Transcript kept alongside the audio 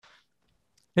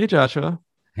Hey Joshua.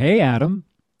 Hey, Adam.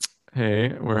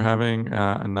 Hey, we're having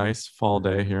a nice fall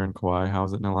day here in Kauai.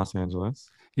 How's it in Los Angeles?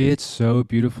 It's so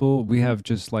beautiful. We have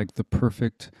just like the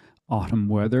perfect autumn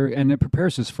weather, and it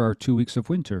prepares us for our 2 weeks of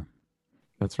winter.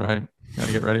 That's right. Got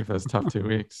to get ready for this tough 2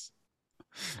 weeks.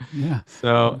 Yeah.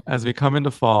 So, as we come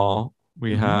into fall,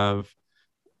 we hmm have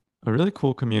a really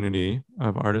cool community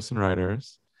of artists and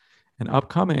writers. And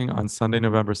upcoming on Sunday,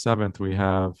 November 7th, we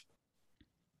have,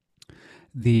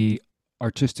 The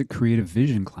artistic creative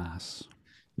vision class.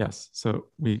 yes. So,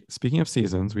 speaking of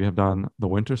seasons, we have done the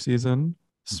winter season, hmm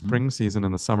spring season,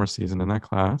 and the summer season in that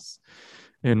class,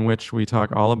 in which we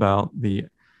talk all about the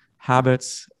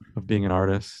habits of being an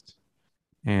artist,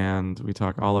 and we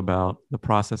talk all about the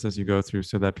processes you go through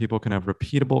so that people can have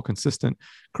repeatable, consistent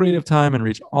creative time and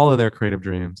reach all of their creative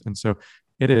dreams. And so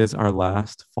it is our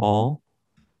last fall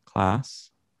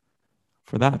class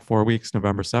for that 4 weeks,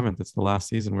 November 7th. It's the last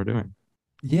season we're doing.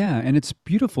 Yeah, and it's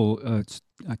beautiful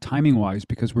timing wise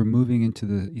because we're moving into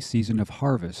the season of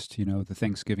harvest, the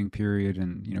Thanksgiving period,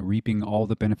 and, reaping all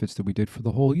the benefits that we did for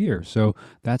the whole year. So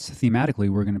that's thematically,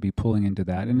 we're going to be pulling into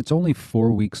that. And it's only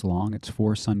 4 weeks long, it's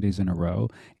 4 Sundays in a row,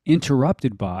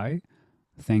 interrupted by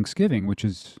Thanksgiving, which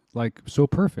is like so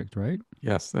perfect, right?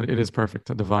 Yes, it is perfect.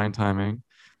 A divine timing,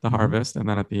 the hmm harvest. And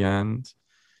then at the end,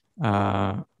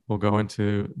 we'll go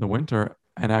into the winter.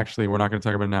 And actually, we're not going to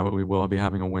talk about it now, but we will be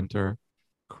having a winter,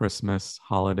 Christmas,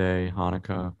 holiday,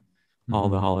 Hanukkah, all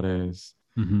hmm the holidays,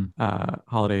 hmm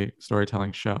holiday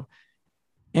storytelling show.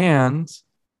 And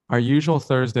our usual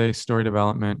Thursday story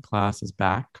development class is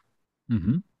back.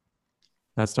 hmm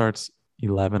That starts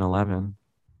 11/11,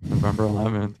 November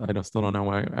 11th. Still don't know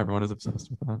why everyone is obsessed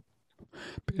with that.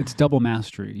 It's double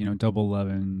mastery, double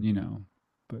 11,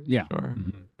 but yeah. Sure. hmm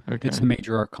It's Okay. the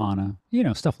major arcana,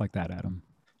 stuff like that, Adam.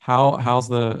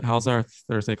 How's our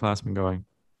Thursday class been going?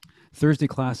 Thursday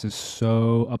class is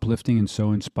so uplifting and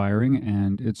so inspiring,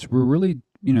 and we're really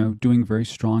doing very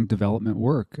strong development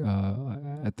work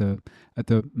at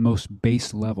the most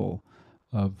base level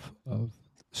of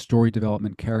story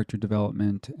development, character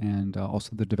development, and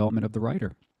also the development of the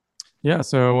writer. Yeah,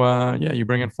 so yeah, you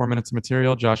bring in 4 minutes of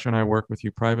material. Joshua and I work with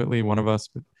you privately, one of us,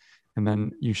 and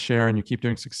then you share and you keep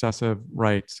doing successive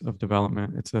writes of development.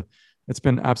 It's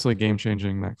been absolutely game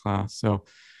changing, that class. So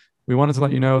we wanted to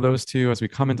let you know those two as we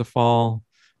come into fall,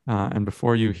 and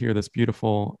before you hear this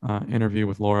beautiful interview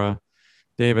with Laura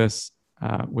Davis,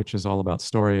 which is all about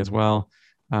story as well.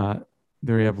 Uh,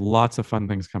 there we have lots of fun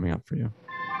things coming up for you.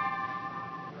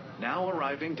 Now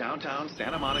arriving downtown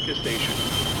Santa Monica Station.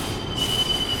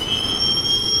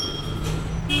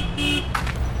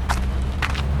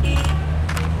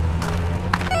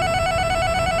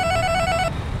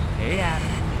 Hey, Adam.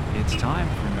 It's time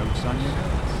for Notes on Your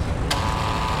Notes.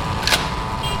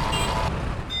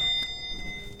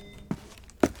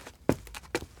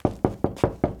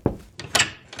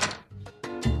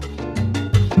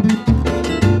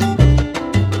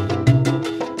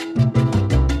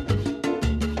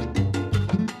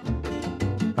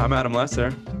 I'm Adam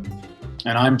Lesser.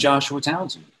 And I'm Joshua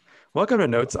Townsend. Welcome to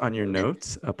Notes on Your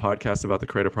Notes, a podcast about the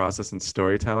creative process and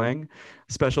storytelling.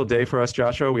 Special day for us,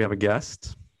 Joshua. We have a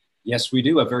guest, Yes, we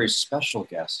do. A very special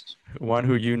guest. one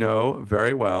who you know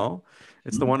very well.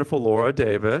 It's the Mhm. wonderful Laura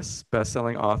Davis,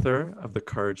 best-selling author of The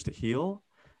Courage to Heal.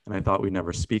 And I thought we'd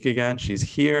never speak again. She's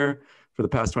here for the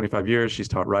past 25 years. She's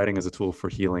taught writing as a tool for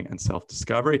healing and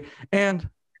self-discovery. And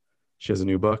she has a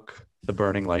new book, The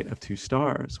Burning Light of Two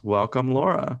Stars. Welcome,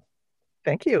 Laura.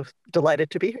 Thank you.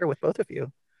 Delighted to be here with both of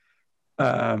you.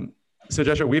 Um, so,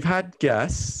 Joshua, we've had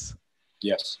guests,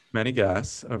 Yes. many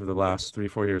guests over the last Yes. 3,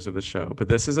 4 years of the show, but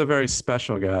this is a very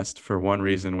special guest for one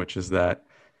reason, which is that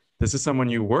this is someone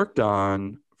you worked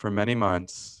on for many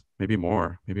months, maybe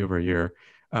more, maybe over a year,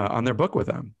 on their book with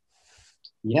them.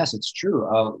 Yes, it's true.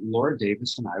 Laura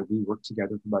Davis and I, we worked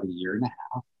together for about a year and a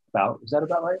half. Is that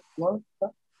about right, Laura?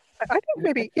 About I think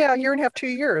maybe, yeah, a year and a half, 2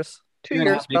 years. Two year and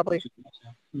a half, years, maybe probably. 2 years.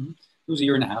 Yeah. It was a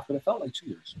year and a half, but it felt like 2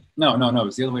 years. No, no, no. It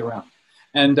was the other way around.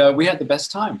 And we had the best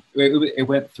time. It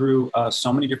went through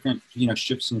so many different,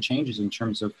 shifts and changes in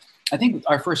terms of. I think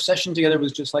our first session together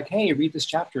was just like, "Hey, read this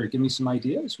chapter. Give me some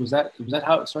ideas." Was that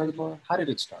how it started, Laura? How did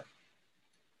it start?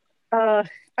 Uh,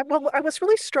 well, I was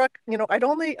really struck,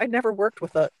 I'd never worked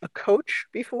with a coach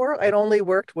before. I'd only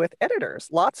worked with editors,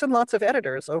 lots and lots of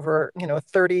editors over, a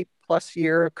 30 plus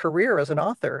year career as an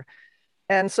author.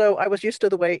 And so I was used to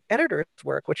the way editors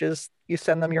work, which is you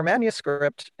send them your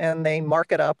manuscript and they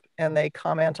mark it up and they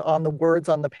comment on the words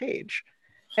on the page.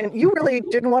 And you really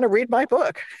didn't want to read my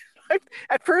book.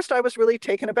 At first, I was really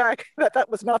taken aback that that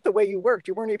was not the way you worked.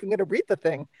 You weren't even going to read the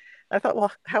thing. I thought,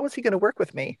 well, how is he going to work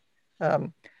with me?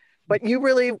 Um, But you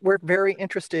really were very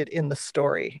interested in the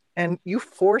story, and you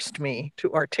forced me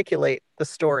to articulate the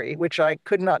story, which I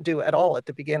could not do at all at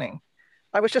the beginning.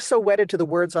 I was just so wedded to the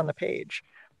words on the page.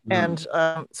 And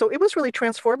so it was really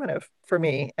transformative for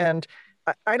me. And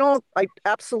I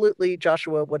absolutely,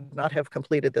 Joshua, would not have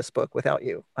completed this book without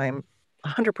you. I'm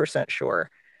 100% sure.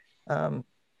 Um,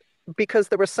 because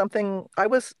there was something, I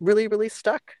was really, really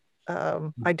stuck.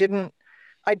 I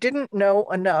didn't know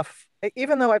enough,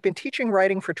 even though I've been teaching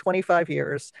writing for 25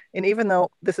 years, and even though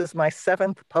this is my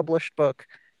seventh published book,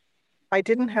 I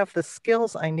didn't have the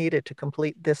skills I needed to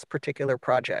complete this particular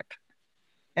project.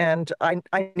 And I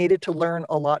needed to learn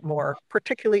a lot more,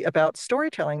 particularly about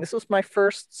storytelling. This was my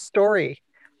first story.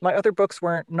 My other books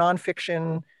weren't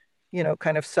nonfiction,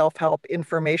 kind of self-help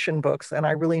information books, and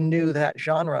I really knew that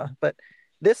genre. But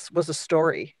this was a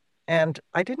story, and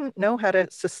I didn't know how to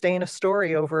sustain a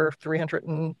story over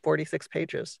 346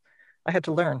 pages. I had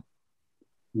to learn.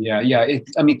 Yeah.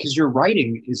 I mean, because your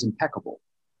writing is impeccable.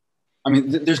 I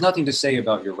mean, there's nothing to say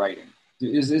about your writing.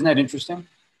 Isn't that interesting?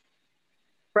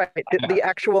 Right. The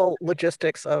actual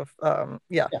logistics of,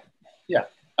 yeah.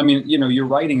 I mean, your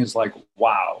writing is like,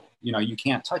 wow, you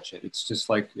can't touch it. It's just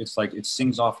like, it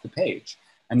sings off the page.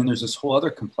 And then there's this whole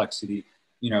other complexity.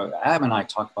 Ab and I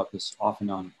talk about this often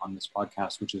on this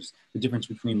podcast, which is the difference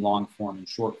between long form and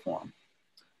short form.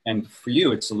 And for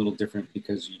you, it's a little different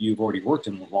because you've already worked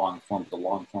in the long form, but the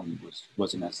long form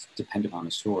wasn't as dependent on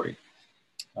the story.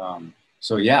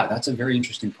 So yeah, that's a very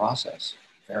interesting process.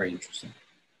 Very interesting.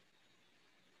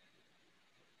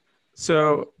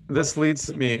 So this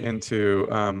leads me into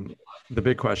the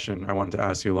big question I wanted to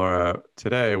ask you, Laura,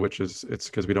 today, which is, it's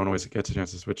because we don't always get to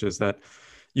chances, which is that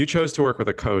you chose to work with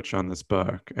a coach on this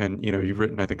book, and you've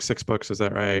written, I think, 6 books. Is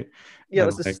that right? Yeah,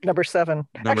 this is number 7.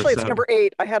 Actually, it's number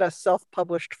 8. I had a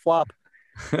self-published flop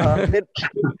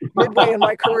midway in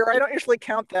my career. I don't usually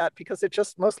count that because it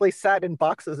just mostly sat in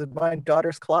boxes in my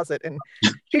daughter's closet, and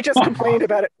she just complained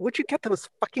about it. Would you get those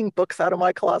fucking books out of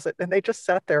my closet? And they just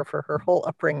sat there for her whole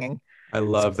upbringing. I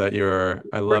love that you're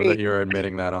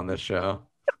admitting that on this show.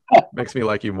 Makes me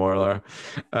like you more, Laura.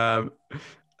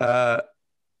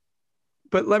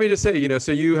 But let me just say,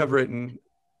 so you have written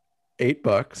 8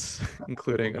 books,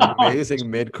 including an amazing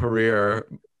mid-career,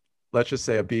 let's just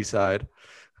say a B-side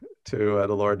to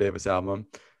the Laura Davis album.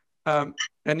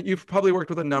 And you've probably worked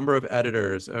with a number of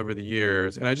editors over the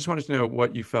years. And I just wanted to know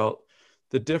what you felt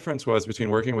the difference was between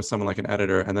working with someone like an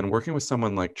editor and then working with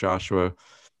someone like Joshua,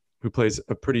 who plays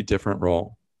a pretty different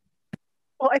role.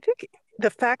 Well, I think the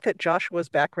fact that Joshua's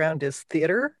background is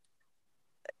theater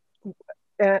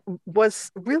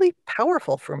was really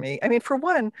powerful for me. I mean, for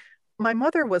one, my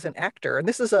mother was an actor, and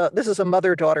this is a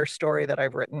mother-daughter story that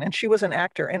I've written, and she was an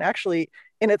actor. And actually,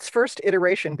 in its first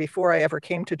iteration, before I ever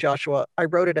came to Joshua, I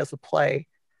wrote it as a play.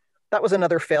 That was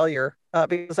another failure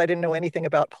because I didn't know anything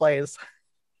about plays.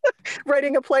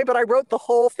 Writing a play, but I wrote the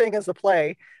whole thing as a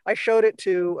play. I showed it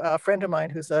to a friend of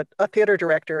mine who's a theater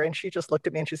director, and she just looked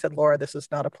at me and she said, "Laura, this is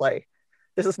not a play.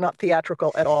 This is not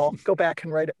theatrical at all. Go back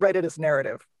and write it as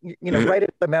narrative. Write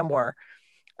it as a memoir."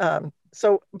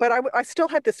 But I still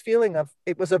had this feeling of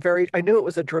I knew it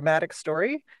was a dramatic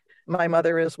story. My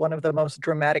mother is one of the most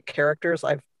dramatic characters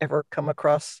I've ever come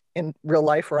across in real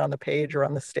life or on the page or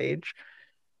on the stage.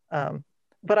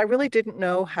 But I really didn't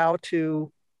know how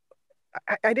to.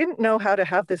 I didn't know how to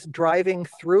have this driving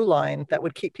through line that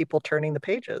would keep people turning the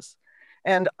pages.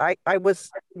 And I was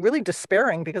really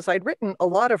despairing because I'd written a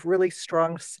lot of really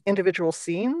strong individual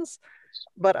scenes,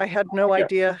 but I had no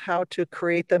idea how to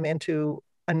create them into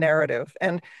a narrative.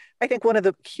 And I think one of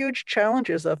the huge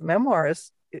challenges of memoir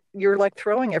is you're like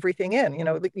throwing everything in.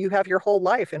 You have your whole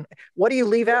life, and what do you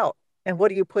leave out and what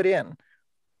do you put in?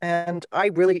 And I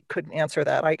really couldn't answer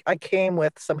that. I came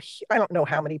with I don't know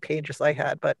how many pages I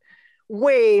had, but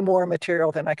way more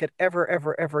material than I could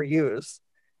ever use.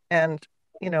 And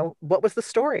what was the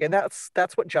story? And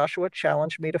that's what Joshua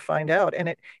challenged me to find out.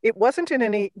 And it wasn't in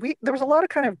there was a lot of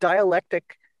kind of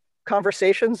dialectic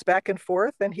conversations back and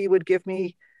forth, and he would give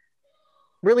me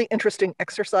really interesting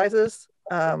exercises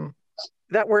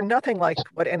that were nothing like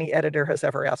what any editor has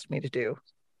ever asked me to do.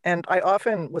 And I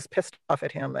often was pissed off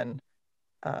at him and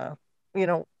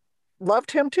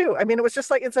loved him too. I mean, it was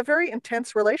just like, it's a very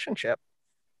intense relationship.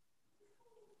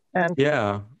 And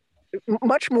yeah,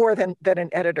 much more than an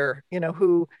editor,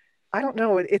 who, I don't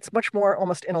know, it's much more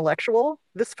almost intellectual.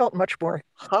 This felt much more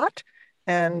hot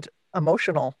and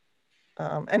emotional.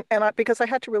 Because I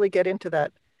had to really get into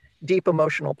that deep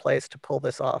emotional place to pull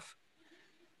this off.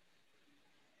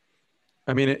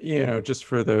 I mean, just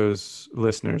for those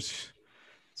listeners,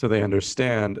 so they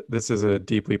understand, this is a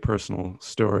deeply personal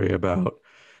story about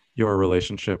your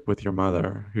relationship with your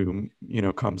mother, who,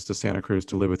 comes to Santa Cruz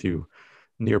to live with you,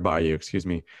 nearby you, excuse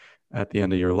me, at the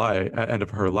end of your life, at end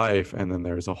of her life. And then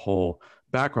there's a whole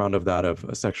background of that, of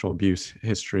a sexual abuse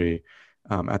history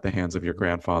at the hands of your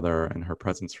grandfather, and her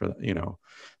presence for that.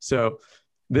 So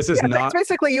this is not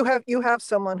basically you have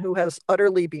someone who has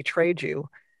utterly betrayed you,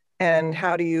 and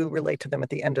how do you relate to them at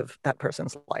the end of that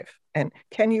person's life? And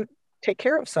can you take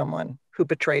care of someone who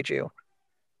betrayed you?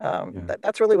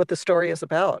 That's really what the story is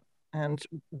about. And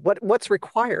what's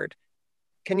required?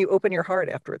 Can you open your heart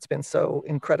after it's been so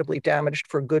incredibly damaged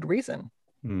for good reason?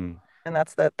 And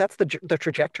that's the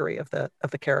trajectory of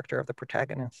the character of the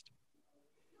protagonist.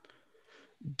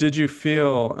 Did you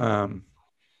feel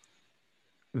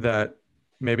that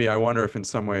maybe, I wonder if in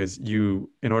some ways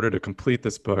you, in order to complete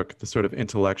this book, the sort of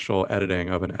intellectual editing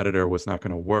of an editor was not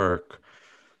going to work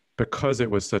because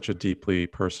it was such a deeply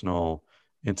personal,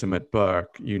 intimate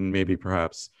book? You maybe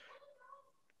perhaps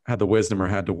had the wisdom, or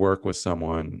had to work with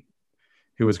someone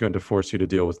who was going to force you to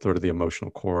deal with sort of the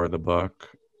emotional core of the book?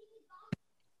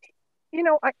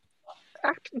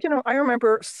 I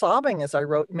remember sobbing as I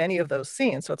wrote many of those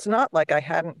scenes. So it's not like I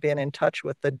hadn't been in touch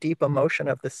with the deep emotion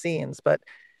of the scenes, but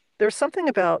there's something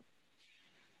about,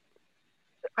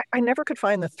 I never could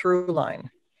find the through line.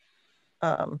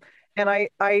 And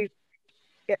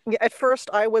at first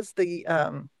I was the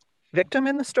victim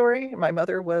in the story. My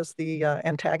mother was the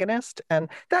antagonist, and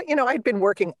that, I'd been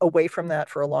working away from that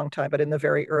for a long time, but in the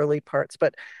very early parts.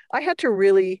 But I had to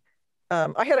really,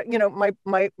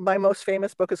 my most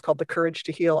famous book is called The Courage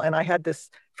to Heal, and I had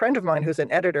this friend of mine who's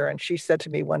an editor, and she said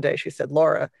to me one day, she said,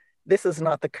 "Laura, this is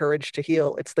not the courage to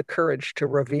heal; it's the courage to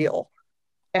reveal."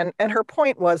 And her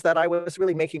point was that I was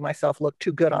really making myself look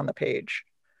too good on the page,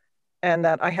 and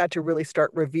that I had to really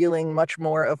start revealing much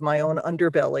more of my own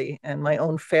underbelly and my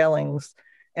own failings.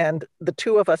 And the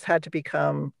two of us had to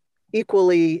become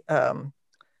equally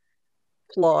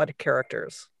flawed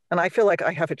characters. And I feel like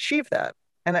I have achieved that.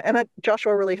 And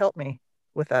Joshua really helped me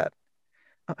with that.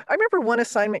 I remember one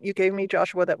assignment you gave me,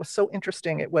 Joshua, that was so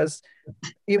interesting. It was,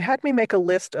 you had me make a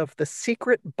list of the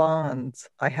secret bonds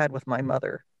I had with my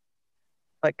mother.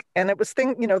 And it was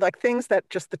things that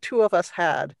just the two of us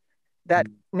had that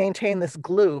maintain this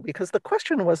glue. Because the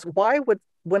question was,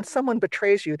 when someone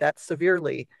betrays you that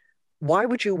severely, why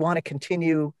would you want to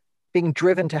continue being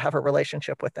driven to have a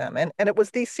relationship with them? And it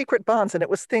was these secret bonds. And it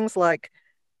was things like,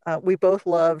 we both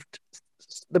loved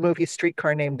the movie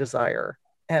Streetcar Named Desire.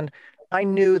 And I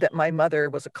knew that my mother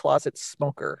was a closet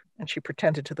smoker, and she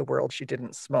pretended to the world she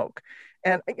didn't smoke.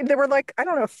 And there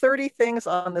were 30 things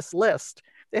on this list.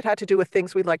 It had to do with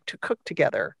things we liked to cook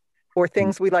together, or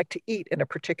things we like to eat in a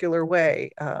particular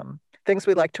way. Things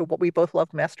we like to, what we both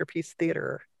loved, Masterpiece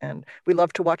Theater, and we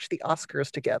loved to watch the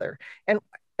Oscars together. And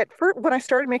at first, when I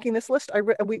started making this list,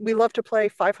 we loved to play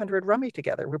 500 Rummy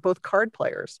together. We're both card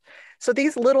players. So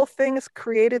these little things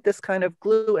created this kind of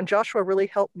glue, and Joshua really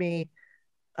helped me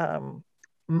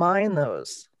mine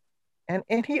those.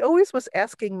 And he always was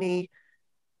asking me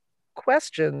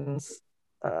questions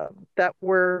that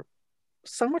were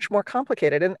so much more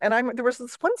complicated. And there was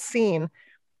this one scene,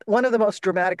 one of the most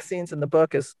dramatic scenes in the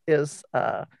book is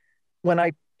when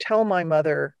I tell my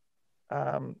mother,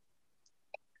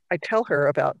 I tell her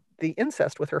about the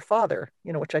incest with her father,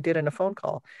 which I did in a phone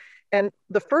call. And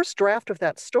the first draft of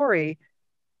that story,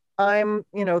 I'm,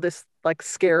 this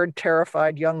scared,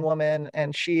 terrified young woman,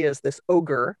 and she is this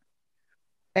ogre.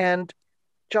 And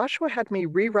Joshua had me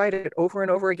rewrite it over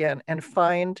and over again and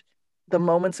find the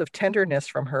moments of tenderness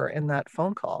from her in that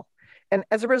phone call. And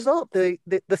as a result, the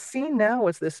scene now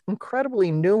is this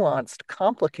incredibly nuanced,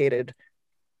 complicated,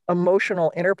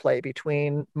 emotional interplay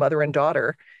between mother and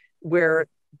daughter, where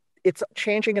it's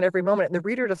changing at every moment, and the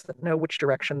reader doesn't know which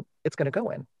direction it's going to go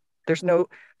in. There's no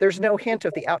hint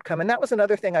of the outcome. And that was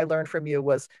another thing I learned from you,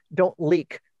 was don't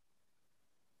leak.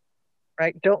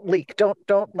 Right? Don't leak. Don't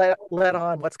let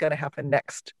on what's going to happen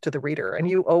next to the reader. And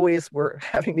you always were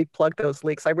having me plug those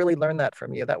leaks. I really learned that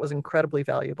from you. That was incredibly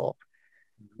valuable.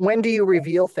 When do you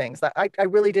reveal things? I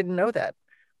really didn't know that.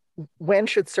 When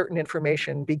should certain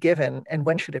information be given, and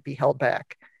when should it be held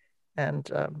back? And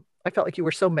I felt like you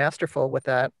were so masterful with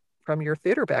that from your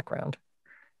theater background.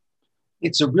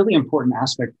 It's a really important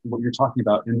aspect of what you're talking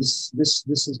about. And this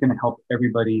is going to help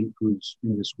everybody who's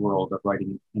in this world of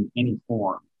writing in any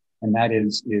form. And that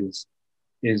is there's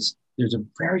a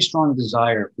very strong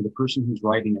desire for the person who's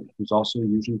writing it, who's also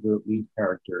usually the lead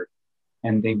character,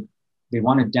 and they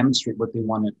want to demonstrate what they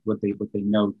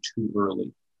know too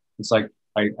early. It's like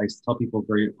I tell people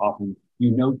very often, you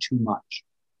know too much.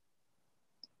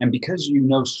 And because you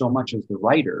know so much as the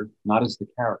writer, not as the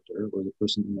character or the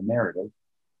person in the narrative,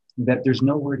 that there's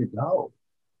nowhere to go.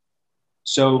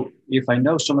 So if I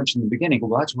know so much in the beginning,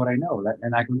 well, that's what I know.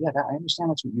 And I go, yeah, I understand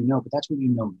that's what you know, but that's what you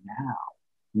know now,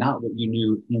 not what you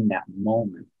knew in that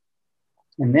moment.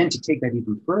 And then to take that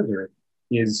even further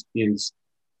is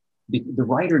the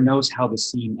writer knows how the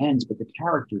scene ends, but the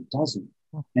character doesn't.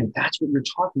 And that's what you're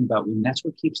talking about. And that's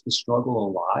what keeps the struggle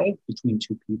alive between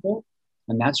two people.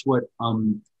 And that's what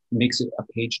makes it a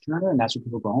page turner. And that's what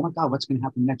people go, oh my God, what's going to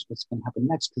happen next? What's going to happen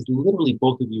next? Because literally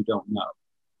both of you don't know.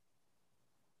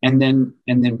 And then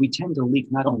we tend to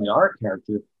leak not only our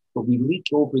character, but we leak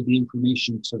over the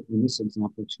information to, in this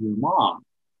example, to your mom,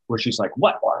 where she's like,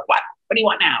 what, or what? What do you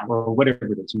want now? Or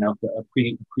whatever it is, a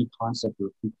pre-concept or a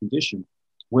pre-condition.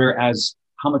 Whereas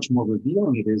how much more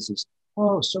revealing it is,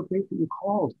 oh, so great that you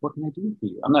called. What can I do for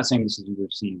you? I'm not saying this is your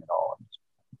scene at all.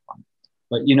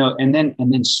 But, and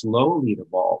then slowly it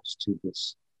evolves to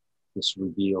this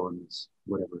reveal and this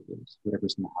whatever it is,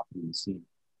 whatever's going to happen in the scene.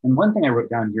 And one thing I wrote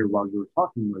down here while you were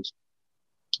talking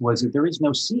was that there is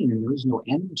no scene and there is no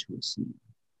end to a scene.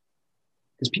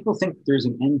 Because people think there's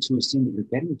an end to a scene that you're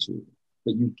getting to,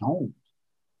 but you don't.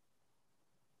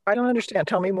 I don't understand.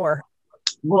 Tell me more.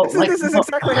 Well, this is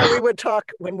exactly how we would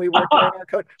talk when we were doing our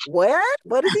code. What?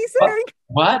 What is he saying?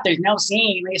 What? There's no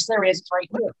scene. Yes, there is. It's right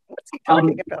here. What's he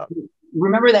talking about?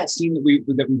 Remember that scene that we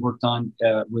worked on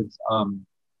with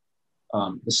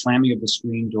the slamming of the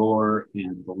screen door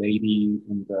and the lady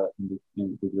where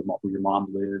your mom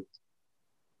lived,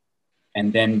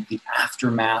 and then the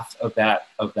aftermath of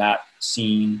that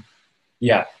scene.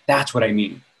 Yeah, that's what I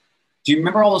mean. Do you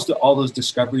remember all those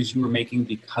discoveries you were making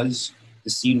because the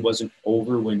scene wasn't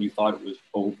over when you thought it was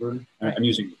over? I'm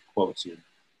using quotes here,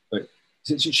 but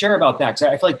to share about that, because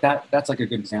I feel like that's like a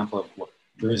good example of what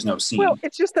there is no scene. Well,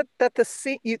 it's just that the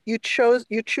scene you choose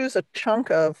a chunk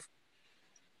of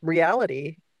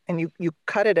reality and you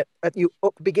cut it you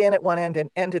begin at one end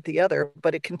and end at the other,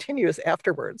 but it continues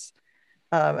afterwards.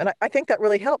 And I think that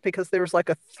really helped because there was like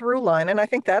a through line, and I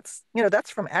think that's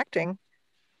from acting.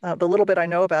 The little bit I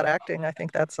know about acting, I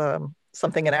think that's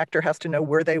something an actor has to know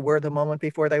where they were the moment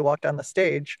before they walked on the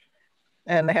stage,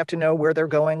 and they have to know where they're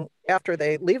going after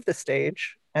they leave the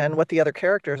stage and what the other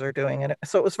characters are doing. And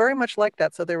so it was very much like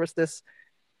that. So there was this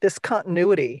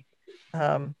continuity.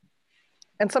 And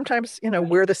sometimes,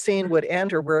 where the scene would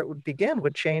end or where it would begin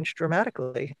would change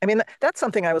dramatically. I mean, that's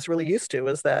something I was really used to,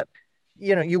 is that,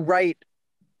 you write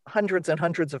hundreds and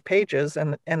hundreds of pages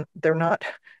and they're not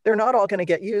all going to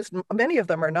get used. Many of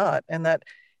them are not. And that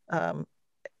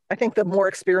I think the more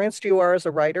experienced you are as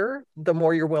a writer, the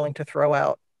more you're willing to throw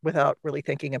out without really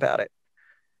thinking about it.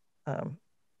 I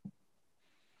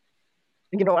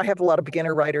have a lot of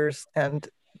beginner writers and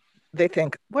they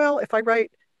think, well, if I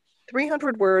write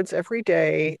 300 words every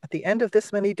day, at the end of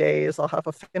this many days, I'll have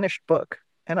a finished book.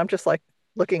 And I'm just like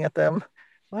looking at them,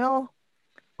 well,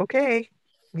 okay,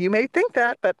 you may think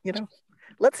that, but,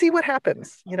 let's see what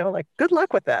happens, like good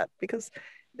luck with that, because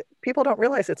people don't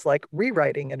realize it's like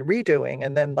rewriting and redoing.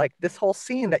 And then like this whole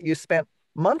scene that you spent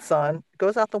months on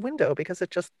goes out the window because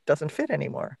it just doesn't fit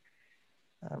anymore.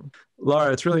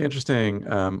 Laura, it's really interesting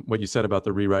what you said about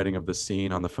the rewriting of the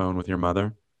scene on the phone with your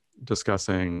mother,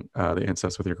 discussing the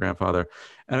incest with your grandfather.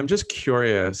 And I'm just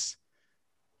curious,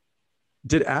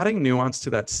 did adding nuance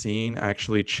to that scene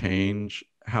actually change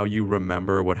how you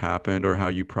remember what happened or how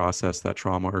you process that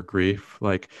trauma or grief?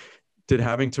 Like, did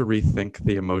having to rethink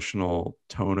the emotional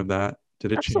tone of that,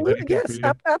 did it change anything yes, for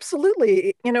you?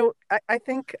 absolutely. I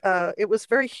think it was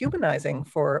very humanizing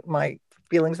for my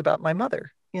feelings about my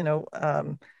mother, and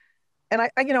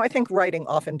I think writing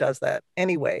often does that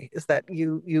anyway, is that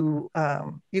you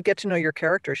get to know your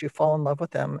characters, you fall in love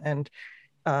with them. And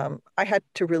I had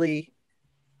to really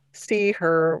see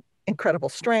her incredible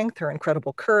strength, her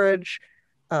incredible courage,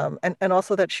 and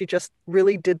also that she just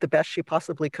really did the best she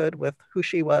possibly could with who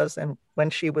she was and when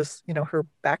she was, her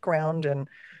background. And,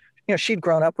 she'd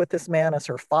grown up with this man as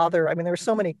her father. I mean, there were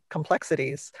so many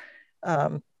complexities.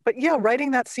 But yeah,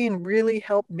 writing that scene really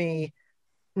helped me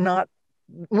not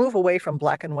move away from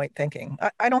black and white thinking.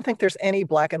 I don't think there's any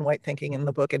black and white thinking in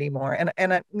the book anymore.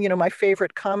 And my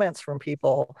favorite comments from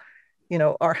people,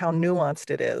 are how nuanced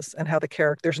it is and how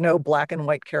there's no black and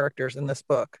white characters in this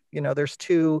book. There's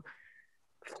two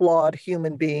flawed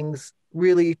human beings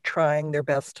really trying their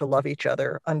best to love each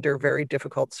other under very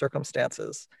difficult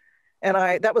circumstances. And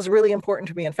that was really important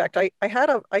to me. In fact, I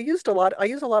use a lot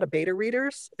of beta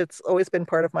readers. It's always been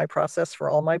part of my process for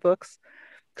all my books.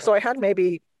 So I had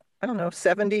maybe, I don't know,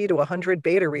 70 to 100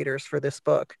 beta readers for this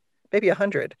book, maybe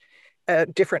 100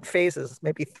 at different phases,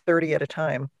 maybe 30 at a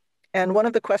time. And one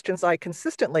of the questions I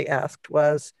consistently asked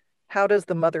was, how does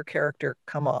the mother character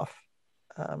come off?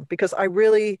 Because I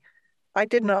really I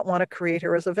did not want to create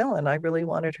her as a villain. I really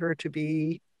wanted her to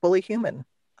be fully human.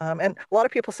 And a lot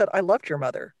of people said, I loved your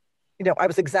mother. I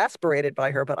was exasperated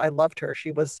by her, but I loved her.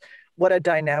 She was what a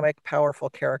dynamic, powerful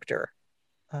character.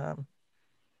 Um,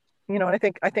 and I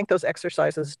think those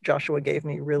exercises Joshua gave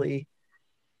me really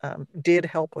did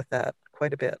help with that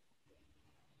quite a bit.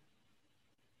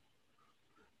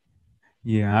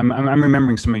 Yeah, I'm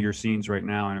remembering some of your scenes right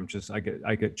now, and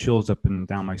I get chills up and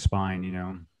down my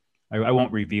spine. I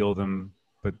won't reveal them,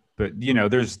 but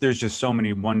there's just so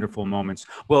many wonderful moments.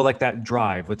 Well, like that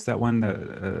drive. What's that one?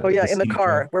 Oh yeah, The in the scenic drive.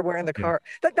 car, where we're in the Yeah. car.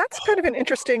 That's kind of an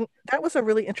interesting. That was a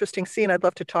really interesting scene. I'd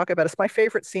love to talk about. It's my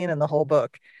favorite scene in the whole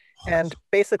book. Oh, And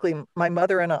basically, my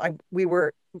mother and I, we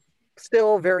were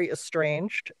still very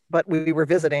estranged, but we were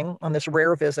visiting on this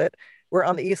rare visit. We're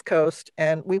on the East Coast,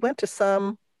 and we went to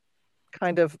some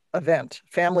kind of event,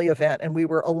 family event, and we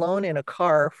were alone in a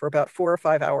car for about 4 or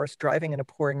 5 hours driving in a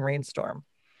pouring rainstorm.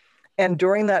 And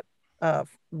during that uh,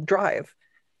 drive,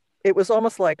 it was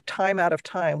almost like time out of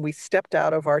time. We stepped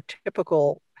out of our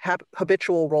typical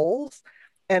habitual roles,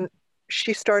 and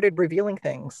she started revealing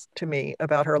things to me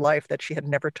about her life that she had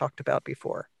never talked about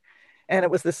before. And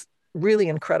it was this really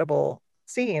incredible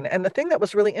scene. And the thing that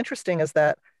was really interesting is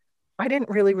that I didn't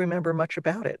really remember much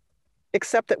about it,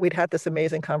 except that we'd had this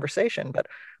amazing conversation. But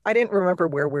I didn't remember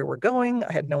where we were going.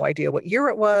 I had no idea what year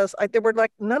it was. There were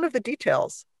like none of the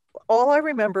details. All I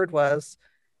remembered was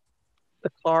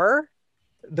the car,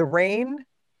 the rain,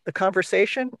 the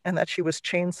conversation, and that she was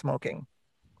chain smoking.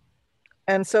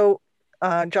 And so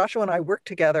Joshua and I worked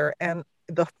together, and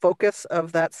the focus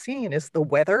of that scene is the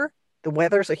weather. The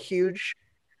weather's a huge,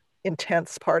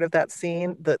 intense part of that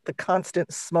scene. The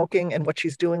constant smoking and what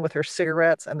she's doing with her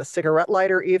cigarettes and the cigarette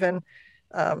lighter, even.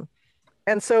 Um,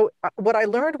 and so, what I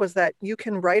learned was that you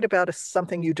can write about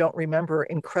something you don't remember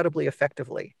incredibly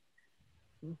effectively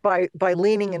by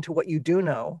leaning into what you do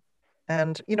know.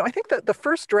 And I think that the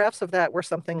first drafts of that were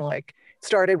something like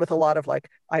started with a lot of like,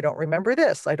 I don't remember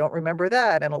this, I don't remember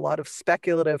that, and a lot of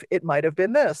speculative, it might have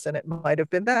been this and it might have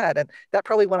been that. And that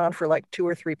probably went on for like 2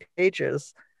 or 3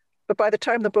 pages. But by the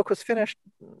time the book was finished,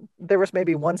 there was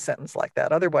maybe one sentence like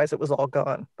that. Otherwise, it was all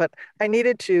gone. But I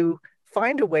needed to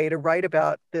find a way to write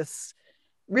about this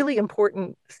really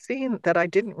important scene that I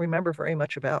didn't remember very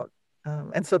much about.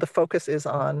 And so the focus is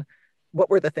on what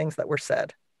were the things that were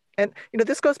said. And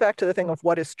this goes back to the thing of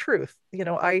what is truth.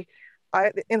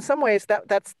 In some ways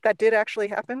that did actually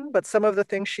happen, but some of the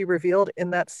things she revealed in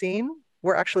that scene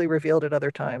were actually revealed at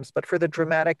other times. But for the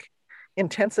dramatic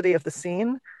intensity of the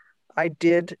scene, I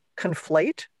did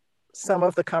conflate some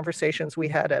of the conversations we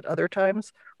had at other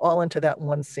times all into that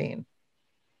one scene.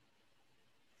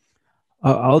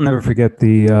 I'll never forget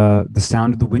the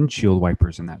sound of the windshield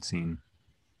wipers in that scene.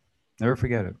 Never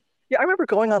forget it. Yeah, I remember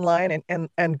going online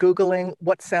and Googling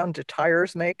what sound do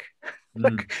tires make.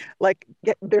 Mm.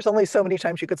 There's only so many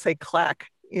times you could say clack,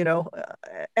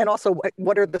 and also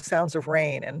what are the sounds of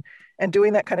rain and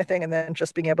doing that kind of thing, and then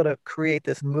just being able to create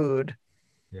this mood.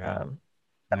 Yeah.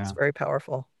 That's Yeah. very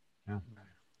powerful. Yeah.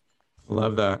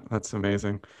 Love that. That's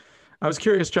amazing. I was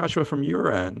curious, Joshua, from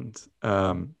your end,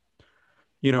 when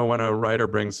a writer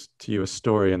brings to you a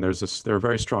story and there are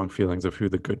very strong feelings of who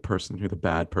the good person, who the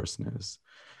bad person is,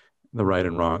 the right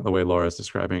and wrong, the way Laura is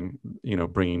describing,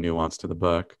 bringing nuance to the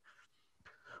book.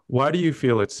 Why do you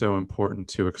feel it's so important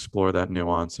to explore that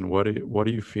nuance, and what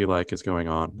do you feel like is going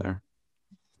on there?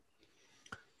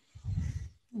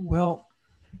 Well,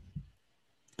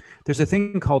 there's a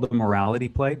thing called a morality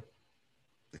play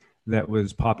that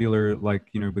was popular,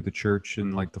 with the church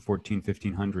in like the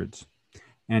 1500s.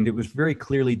 And it was very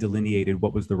clearly delineated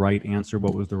what was the right answer,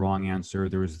 what was the wrong answer.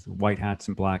 There was white hats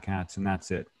and black hats, and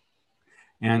that's it.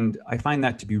 And I find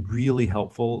that to be really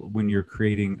helpful when you're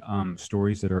creating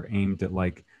stories that are aimed at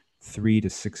like 3 to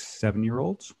 6,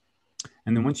 7-year-olds.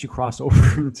 And then once you cross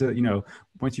over into,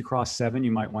 once you cross 7,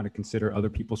 you might want to consider other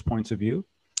people's points of view.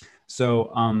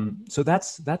 So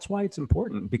that's why it's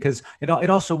important, because it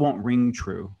also won't ring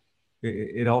true.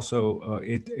 It also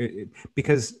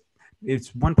because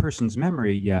it's one person's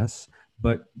memory, yes,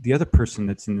 but the other person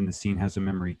that's in the scene has a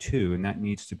memory too, and that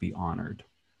needs to be honored,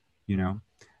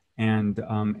 and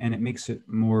it makes it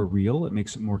more real. It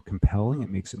makes it more compelling. It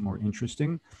makes it more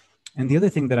interesting. And the other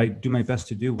thing that I do my best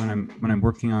to do when I'm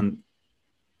working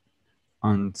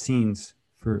on scenes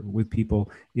with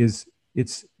people is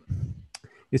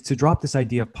to drop this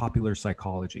idea of popular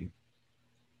psychology.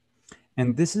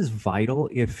 And this is vital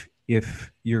if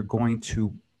you're going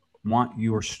to want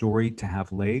your story to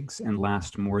have legs and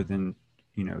last more than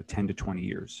 10 to 20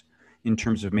 years in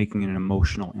terms of making an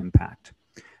emotional impact.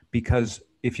 Because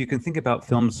if you can think about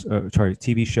films,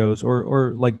 TV shows,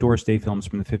 or like Doris Day films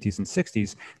from the 50s and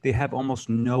 60s, they have almost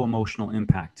no emotional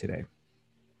impact today.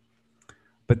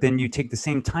 But then you take the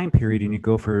same time period and you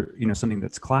go for, something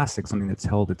that's classic, something that's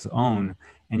held its own,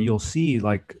 and you'll see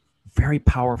like very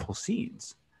powerful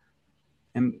scenes.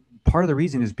 And part of the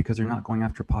reason is because they're not going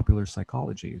after popular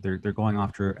psychology. They're going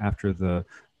after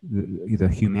the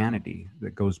humanity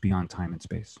that goes beyond time and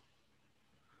space.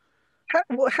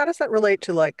 How does that relate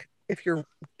to, like, if you're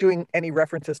doing any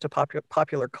references to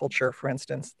popular culture, for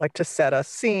instance, like to set a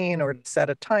scene or to set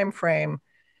a time frame?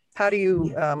 How do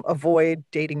you avoid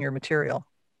dating your material?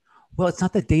 Well, it's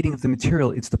not the dating of the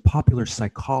material, it's the popular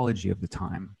psychology of the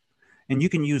time. And you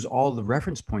can use all the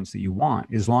reference points that you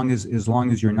want as long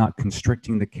as you're not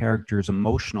constricting the character's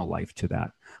emotional life to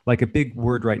that. Like a big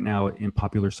word right now in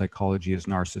popular psychology is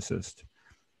narcissist.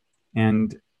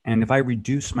 And if I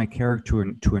reduce my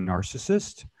character to a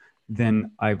narcissist,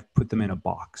 then I've put them in a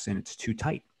box and it's too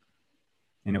tight.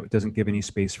 And it doesn't give any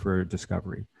space for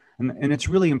discovery. And it's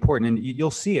really important. And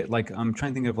you'll see it. Like, I'm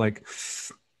trying to think of like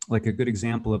a good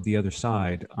example of the other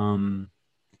side.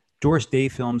 Doris Day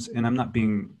films, and I'm not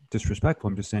being disrespectful,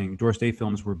 I'm just saying Doris Day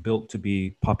films were built to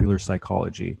be popular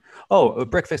psychology. Oh,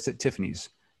 Breakfast at Tiffany's,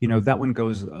 that one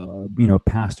goes,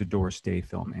 past a Doris Day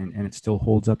film, and it still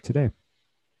holds up today.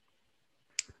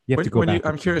 You have to go back.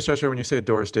 I'm curious, Joshua, when you say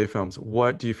Doris Day films,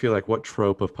 what do you feel like, what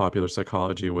trope of popular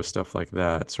psychology was stuff like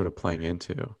that sort of playing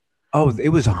into? Oh, it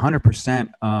was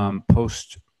 100%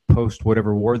 post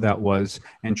whatever war that was,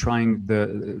 and trying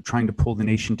to pull the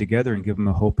nation together and give them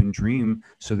a hope and dream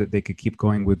so that they could keep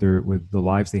going with the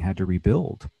lives they had to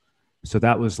rebuild. So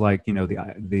that was like,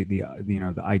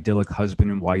 the idyllic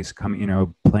husband and wife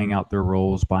coming, playing out their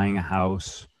roles, buying a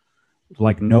house,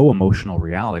 like no emotional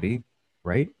reality,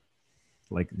 right?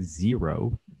 Like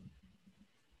zero.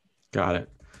 Got it.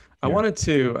 I wanted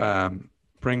to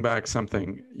bring back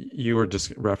something you were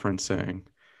just referencing,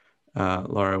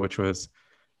 Laura, which was,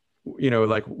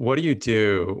 like, what do you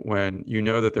do when you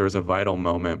know that there was a vital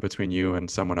moment between you and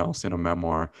someone else in a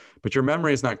memoir, but your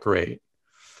memory is not great?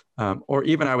 Or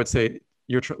even, I would say,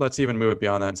 let's even move it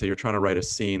beyond that and say you're trying to write a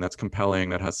scene that's compelling,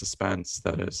 that has suspense,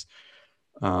 that is,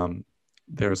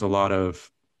 there's a lot of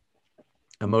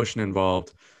emotion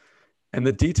involved. And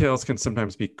the details can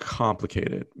sometimes be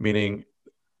complicated, meaning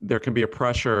there can be a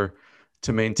pressure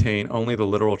to maintain only the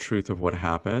literal truth of what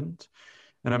happened.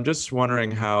 And I'm just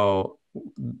wondering how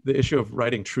the issue of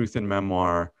writing truth in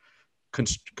memoir,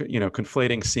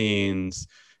 conflating scenes,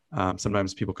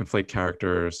 sometimes people conflate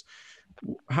characters.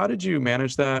 How did you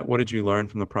manage that? What did you learn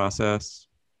from the process?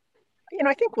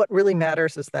 I think what really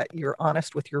matters is that you're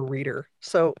honest with your reader.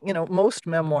 So, most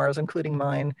memoirs, including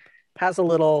mine, has a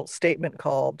little statement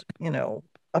called,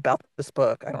 about this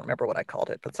book. I don't remember what I called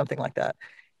it, but something like that.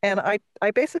 And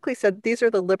I basically said, these are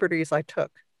the liberties I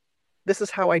took. This is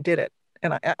how I did it.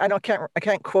 And I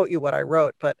can't quote you what I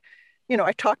wrote, but,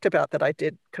 I talked about that I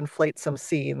did conflate some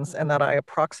scenes and that I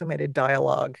approximated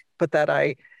dialogue, but that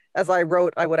as I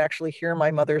wrote, I would actually hear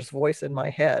my mother's voice in my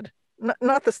head.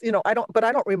 Not this, I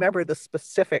don't remember the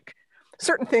specific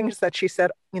certain things that she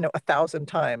said, 1,000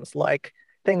 times, like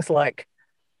things like,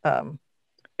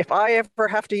 if I ever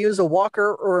have to use a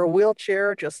walker or a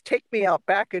wheelchair, just take me out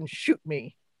back and shoot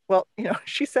me. Well,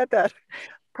 she said that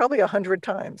probably 100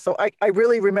 times. So I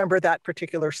really remember that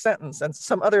particular sentence and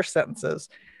some other sentences.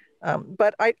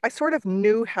 But I sort of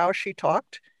knew how she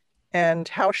talked and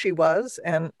how she was.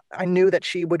 And I knew that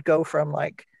she would go from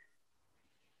like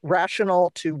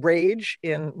rational to rage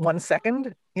in 1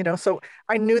 second, so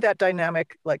I knew that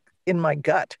dynamic like in my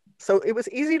gut. So it was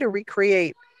easy to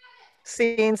recreate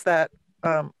scenes that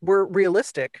were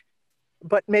realistic,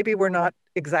 but maybe were not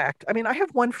exact. I mean, I have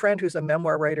one friend who's a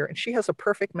memoir writer and she has a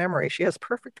perfect memory. She has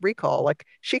perfect recall. Like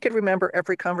she could remember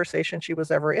every conversation she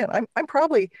was ever in. I'm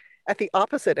probably at the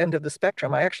opposite end of the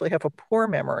spectrum. I actually have a poor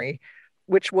memory,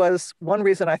 which was one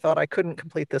reason I thought I couldn't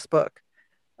complete this book.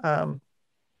 I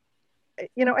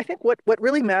think what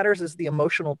really matters is the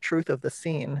emotional truth of the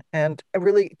scene and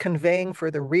really conveying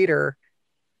for the reader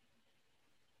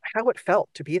how it felt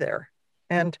to be there.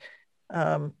 And,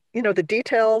 the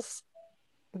details,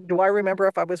 do I remember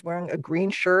if I was wearing a green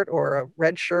shirt or a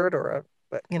red shirt or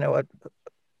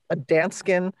a dance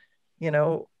skin,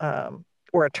 or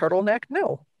a turtleneck?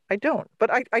 No, I don't. But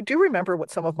I do remember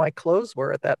what some of my clothes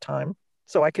were at that time,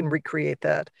 so I can recreate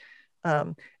that.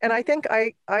 And I think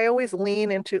I always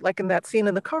lean into, like in that scene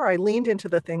in the car, I leaned into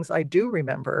the things I do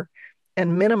remember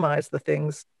and minimize the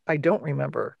things I don't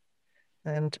remember.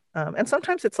 And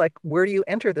sometimes it's like, where do you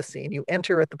enter the scene? You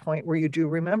enter at the point where you do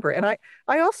remember. And I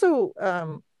also,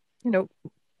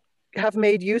 have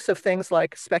made use of things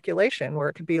like speculation, where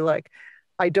it could be like,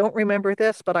 I don't remember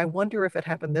this, but I wonder if it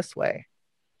happened this way.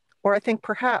 Or I think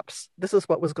perhaps this is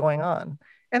what was going on.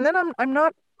 And then I'm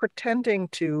not pretending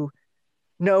to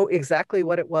know exactly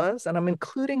what it was, and I'm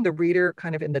including the reader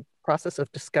kind of in the process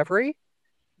of discovery.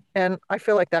 And I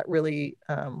feel like that really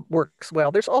works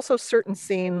well. There's also certain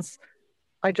scenes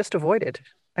I just avoided.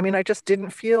 I mean, I just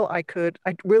didn't feel I could.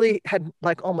 I really had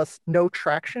like almost no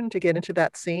traction to get into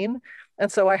that scene.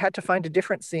 And so I had to find a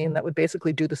different scene that would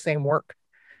basically do the same work.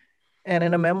 And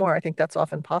in a memoir, I think that's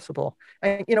often possible.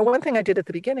 And, one thing I did at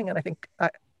the beginning, and I think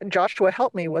Joshua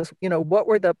helped me, was, what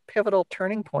were the pivotal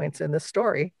turning points in this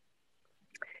story?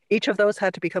 Each of those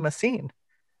had to become a scene.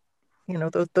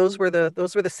 Those were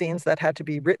the scenes that had to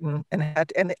be written, and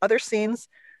the other scenes,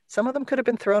 some of them could have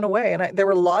been thrown away. And there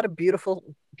were a lot of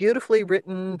beautifully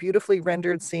written, beautifully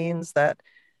rendered scenes that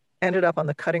ended up on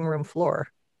the cutting room floor,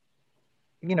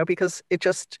 because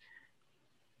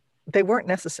they weren't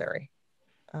necessary.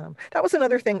 That was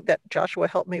another thing that Joshua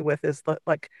helped me with, is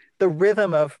the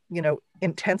rhythm of,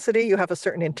 intensity. You have a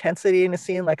certain intensity in a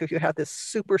scene. Like if you have this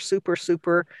super, super,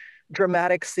 super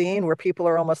dramatic scene where people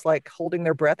are almost like holding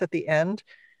their breath at the end,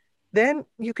 then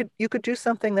you could do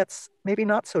something that's maybe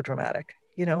not so dramatic.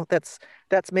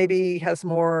 That's maybe has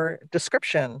more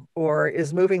description or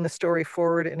is moving the story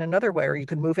forward in another way, or you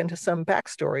could move into some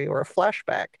backstory or a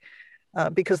flashback,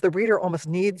 because the reader almost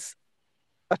needs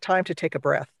a time to take a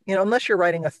breath, unless you're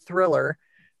writing a thriller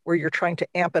where you're trying to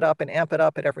amp it up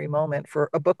at every moment. For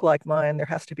a book like mine, there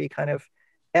has to be kind of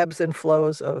ebbs and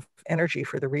flows of energy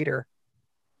for the reader.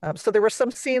 So there were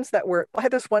some scenes I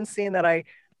had this one scene that I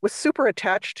was super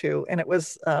attached to, and it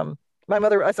was my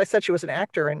mother, as I said, she was an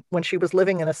actor. And when she was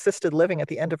living in assisted living at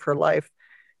the end of her life,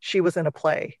 she was in a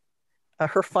play,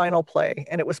 her final play,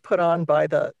 and it was put on by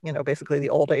basically the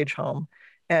old age home.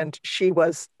 And she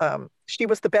was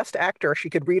the best actor. She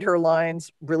could read her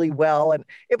lines really well. And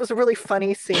it was a really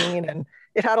funny scene, and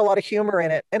it had a lot of humor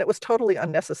in it. And it was totally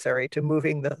unnecessary to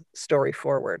moving the story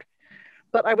forward.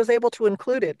 But I was able to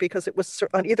include it because it was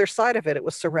on either side of it, it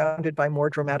was surrounded by more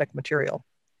dramatic material.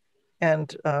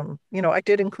 And, I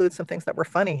did include some things that were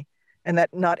funny, and that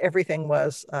not everything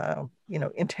was,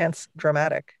 intense,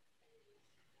 dramatic.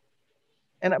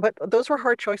 But those were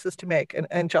hard choices to make.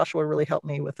 And Joshua really helped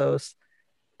me with those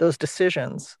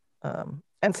decisions.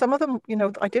 And some of them,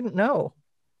 I didn't know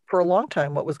for a long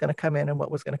time what was going to come in and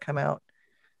what was going to come out.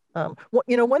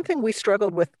 One thing we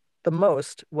struggled with the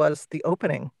most was the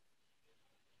opening.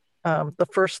 The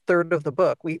first third of the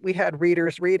book, we had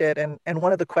readers read it. And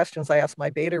one of the questions I asked my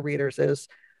beta readers is,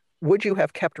 would you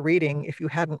have kept reading if you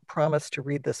hadn't promised to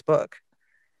read this book?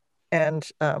 And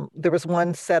there was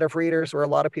one set of readers where a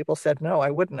lot of people said, no,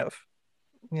 I wouldn't have.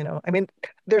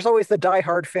 There's always the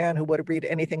diehard fan who would read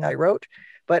anything I wrote,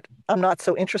 but I'm not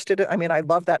so interested. I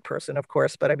love that person, of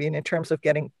course, but in terms of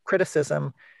getting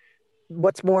criticism,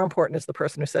 what's more important is the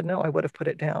person who said, no, I would have put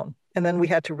it down. And then we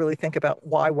had to really think about,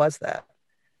 why was that?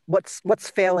 What's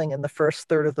failing in the first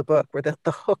third of the book, where the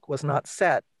hook was not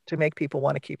set to make people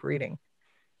want to keep reading?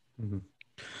 Mm-hmm.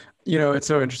 It's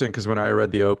so interesting because when I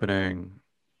read the opening,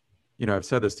 I've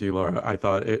said this to you, Laura, I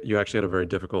thought you actually had a very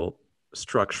difficult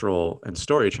structural and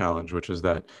story challenge, which is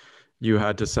that you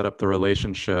had to set up the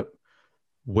relationship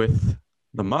with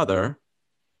the mother,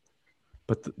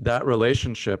 but that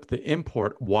relationship, the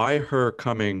import, why her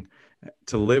coming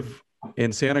to live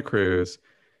in Santa Cruz,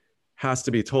 has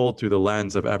to be told through the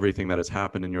lens of everything that has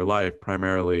happened in your life,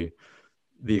 primarily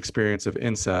the experience of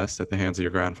incest at the hands of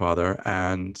your grandfather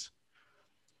and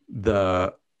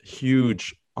the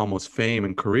huge almost fame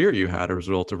and career you had as a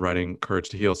result of writing Courage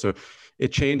to Heal. So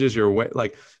it changes your way,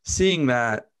 like seeing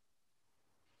that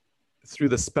through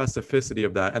the specificity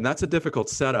of that. And that's a difficult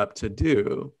setup to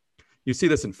do. You see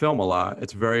this in film a lot.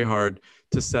 It's very hard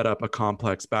to set up a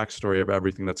complex backstory of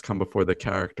everything that's come before the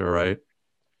character, right?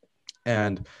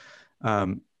 And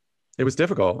it was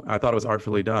difficult. I thought it was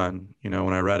artfully done, when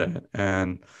I read it.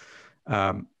 And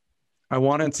I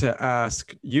wanted to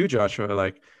ask you,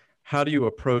 Joshua, how do you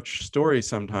approach stories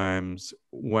sometimes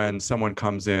when someone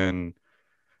comes in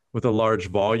with a large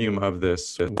volume of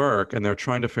this work and they're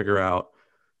trying to figure out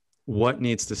what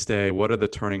needs to stay, what are the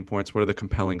turning points, what are the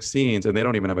compelling scenes, and they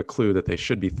don't even have a clue that they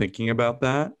should be thinking about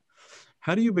that?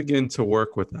 How do you begin to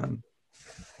work with them?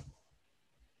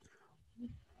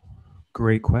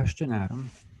 Great question,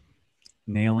 Adam.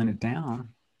 Nailing it down.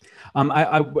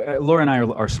 Laura and I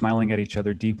are smiling at each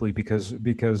other deeply because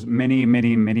many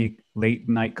late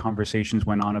night conversations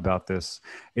went on about this.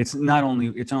 It's not only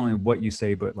what you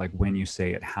say, but like when you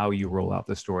say it, how you roll out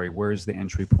the story, where's the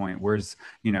entry point, where's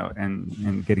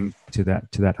and getting to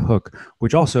that hook,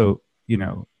 which also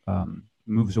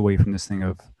moves away from this thing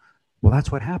of well,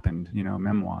 that's what happened,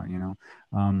 memoir,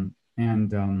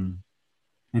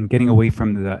 and getting away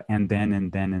from the and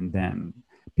then,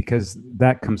 because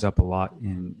that comes up a lot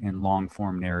in long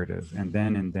form narrative. And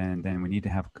then we need to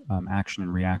have action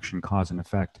and reaction, cause and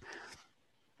effect.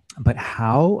 But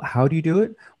how do you do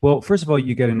it? Well, first of all,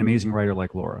 you get an amazing writer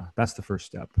like Laura. That's the first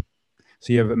step.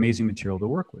 So you have amazing material to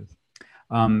work with.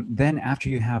 Then after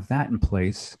you have that in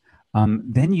place,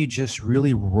 then you just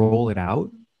really roll it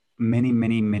out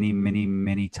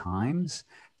many times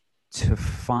to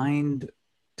find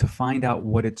out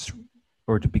what it's,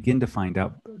 or to begin to find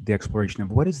out the exploration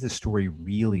of what is this story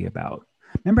really about.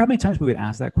 Remember how many times we would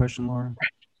ask that question, Laura?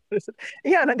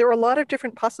 Yeah, and there were a lot of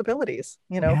different possibilities.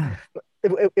 Yeah.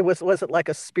 Was it like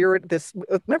a spirit?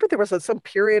 Remember there was some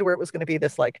period where it was going to be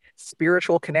this like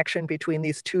spiritual connection between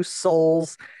these two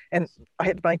souls, and I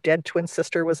had my dead twin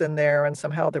sister was in there, and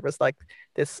somehow there was like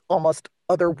this almost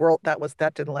other world that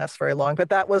didn't last very long, but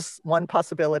that was one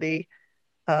possibility.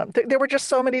 There were just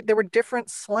so many. There were different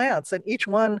slants, and each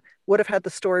one would have had the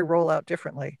story roll out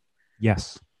differently.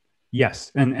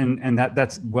 Yes, and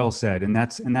that's well said, and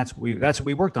that's what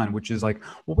we worked on, which is like,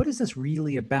 well, what is this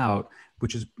really about?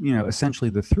 Which is essentially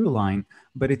the through line,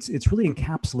 but it's really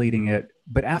encapsulating it.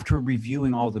 But after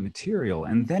reviewing all the material,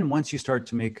 and then once you start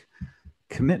to make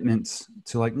commitments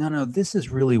to like, no, this is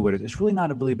really what it is. It's really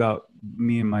not really about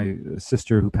me and my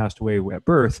sister who passed away at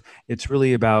birth. It's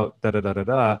really about da da da da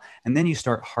da, and then you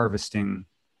start harvesting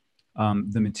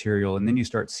the material, and then you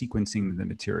start sequencing the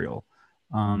material.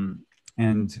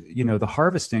 And the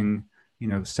harvesting,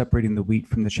 separating the wheat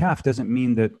from the chaff doesn't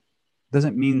mean that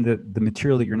the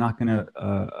material that you're not going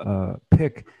to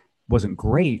pick wasn't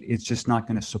great. It's just not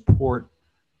going to support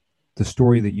the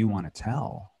story that you want to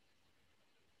tell.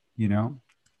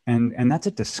 And that's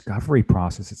a discovery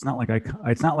process. It's not like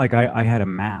I had a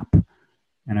map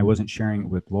and I wasn't sharing it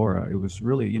with Laura. It was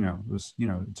really,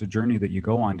 it's a journey that you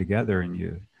go on together,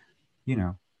 and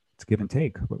it's give and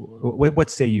take. What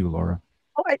say you, Laura?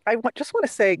 Oh, I just want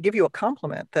to give you a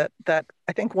compliment that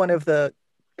I think one of the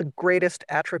greatest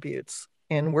attributes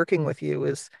in working with you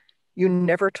is you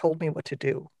never told me what to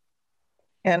do.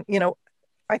 And,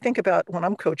 I think about when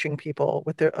I'm coaching people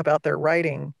about their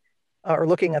writing or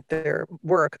looking at their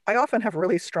work, I often have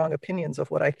really strong opinions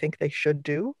of what I think they should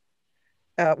do,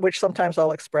 which sometimes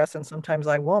I'll express and sometimes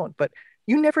I won't. But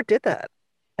you never did that.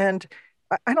 And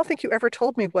I don't think you ever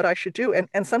told me what I should do.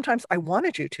 And sometimes I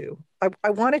wanted you to. I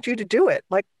wanted you to do it.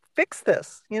 Like, fix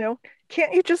this,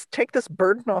 Can't you just take this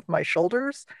burden off my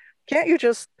shoulders? Can't you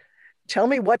just tell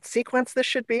me what sequence this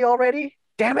should be already?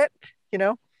 Damn it,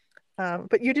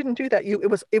 But you didn't do that.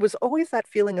 It was always that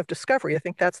feeling of discovery. I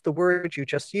think that's the word you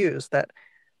just used, that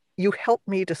you helped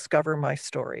me discover my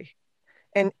story.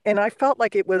 And I felt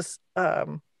like it was,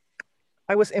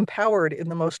 I was empowered in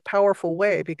the most powerful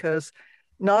way, because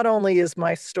not only is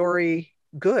my story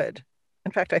good,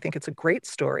 in fact, I think it's a great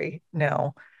story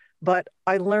now, but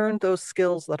I learned those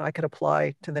skills that I could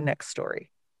apply to the next story.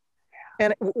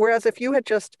 And whereas if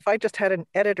I just had an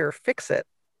editor fix it,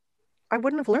 I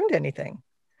wouldn't have learned anything.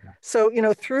 Yeah. So,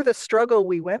 through the struggle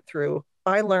we went through,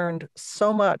 I learned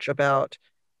so much about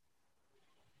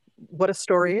what a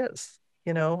story is,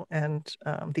 and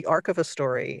the arc of a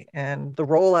story and the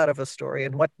rollout of a story,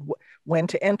 and when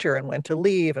to enter and when to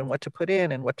leave and what to put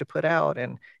in and what to put out,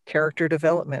 and character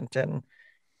development and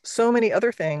so many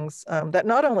other things that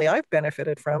not only I've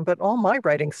benefited from, but all my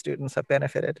writing students have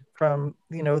benefited from,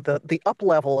 the up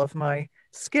level of my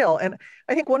skill. And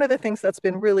I think one of the things that's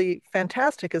been really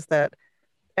fantastic is that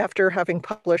after having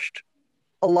published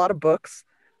a lot of books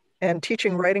and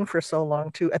teaching writing for so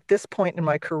long, to at this point in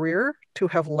my career to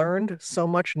have learned so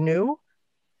much new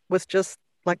was just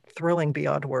like thrilling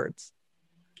beyond words.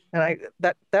 And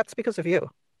that's because of you.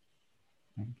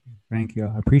 Thank you.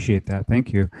 I appreciate that.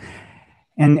 Thank you.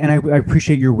 And I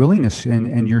appreciate your willingness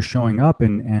and your showing up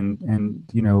and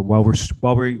while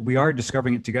we are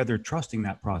discovering it together, trusting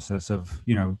that process of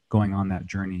going on that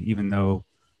journey, even though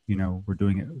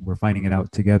we're finding it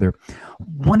out together.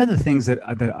 One of the things that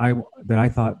I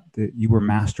thought that you were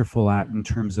masterful at in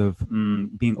terms of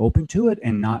being open to it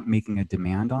and not making a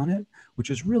demand on it, which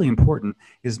is really important,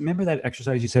 is remember that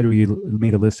exercise you said where you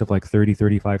made a list of like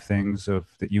 35 things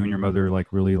that you and your mother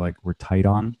really were tight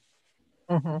on.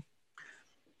 Mm-hmm.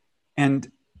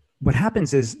 And what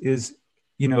happens is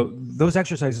those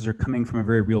exercises are coming from a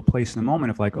very real place in the moment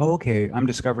of like, oh, okay, I'm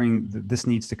discovering this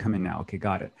needs to come in now. Okay,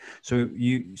 got it. So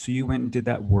you went and did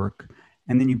that work,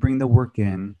 and then you bring the work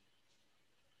in.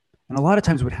 And a lot of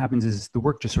times what happens is the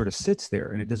work just sort of sits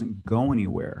there and it doesn't go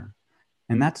anywhere.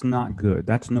 And that's not good.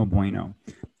 That's no bueno.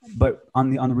 But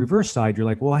on the reverse side, you're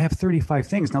like, well, I have 35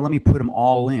 things. Now let me put them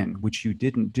all in, which you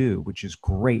didn't do, which is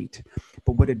great.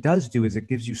 But what it does do is it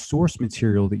gives you source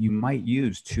material that you might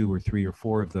use 2 or 3 or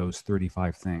 4 of those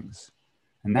 35 things.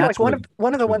 And Yeah, like that's one of the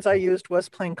really ones I cool. used was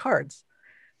playing cards.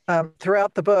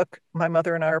 Throughout the book, my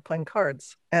mother and I are playing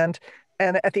cards, and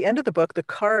at the end of the book, the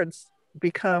cards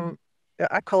become,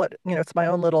 I call it, it's my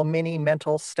own little mini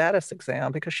mental status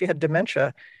exam because she had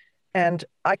dementia, and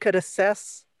I could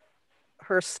assess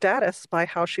her status by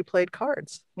how she played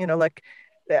cards. Like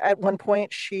at one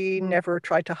point, she never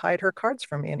tried to hide her cards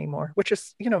from me anymore, which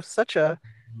is, such a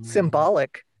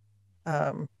symbolic,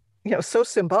 um, so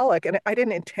symbolic. And I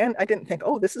didn't think,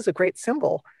 oh, this is a great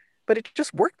symbol, but it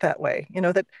just worked that way,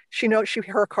 that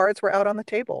her cards were out on the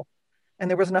table and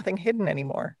there was nothing hidden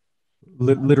anymore.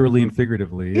 Literally and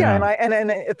figuratively. Yeah. Yeah.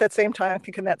 And at that same time, I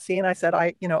think in that scene, I said,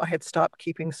 I had stopped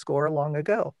keeping score long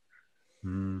ago.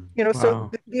 Mm. So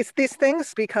Wow. these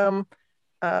things become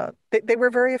they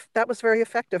were that was very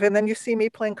effective. And then you see me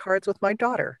playing cards with my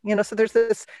daughter, so there's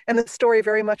this, and the story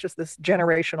very much is this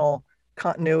generational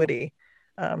continuity.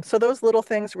 So those little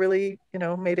things really,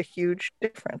 made a huge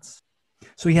difference.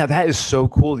 So yeah, that is so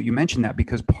cool that you mentioned that,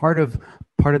 because part of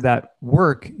that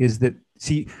work is that,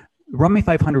 see, Rummy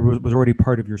 500 was already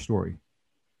part of your story,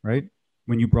 right?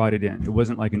 When you brought it in, it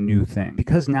wasn't like a new thing.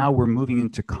 Because now we're moving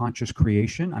into conscious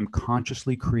creation. I'm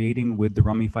consciously creating with the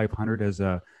Rummy 500 as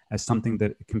something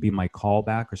that can be my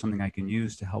callback or something I can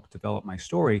use to help develop my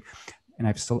story. And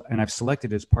I've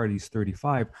selected as part of these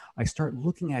 35. I start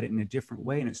looking at it in a different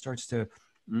way, and it starts to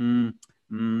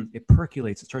it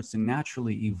percolates. It starts to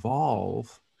naturally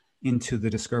evolve into the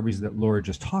discoveries that Laura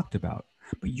just talked about.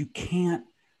 But you can't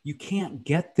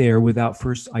get there without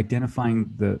first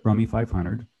identifying the Rummy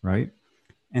 500, right?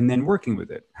 And then working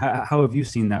with it. How have you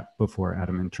seen that before,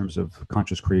 Adam, in terms of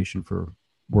conscious creation for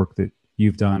work that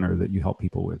you've done or that you help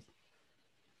people with?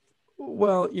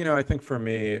 Well, I think for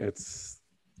me, it's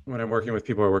when I'm working with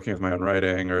people or working with my own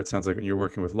writing, or it sounds like when you're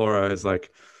working with Laura, is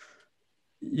like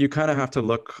you kind of have to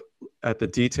look at the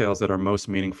details that are most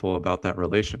meaningful about that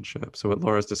relationship. So what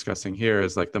Laura's discussing here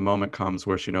is like the moment comes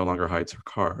where she no longer hides her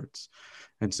cards.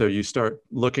 And so you start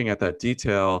looking at that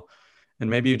detail, and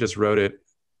maybe you just wrote it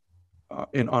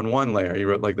in on one layer. You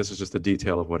wrote like, this is just a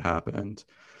detail of what happened.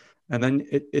 And then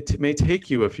it may take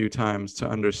you a few times to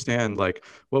understand like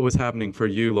what was happening for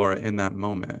you, Laura, in that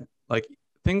moment. Like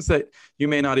things that you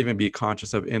may not even be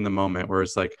conscious of in the moment, where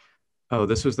it's like, oh,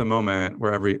 this was the moment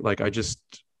where I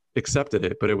just accepted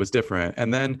it, but it was different.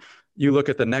 And then you look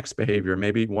at the next behavior.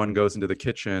 Maybe one goes into the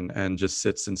kitchen and just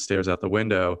sits and stares out the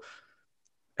window.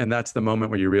 And that's the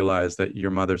moment where you realize that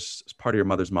part of your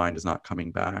mother's mind is not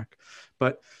coming back.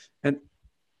 But, and,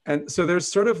 and so there's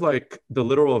sort of like the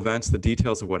literal events, the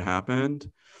details of what happened.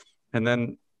 And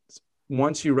then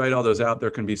once you write all those out,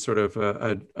 there can be sort of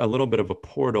a little bit of a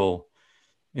portal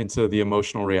into the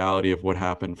emotional reality of what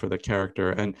happened for the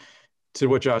character. And to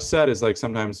what Josh said is like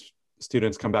sometimes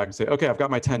students come back and say, okay, I've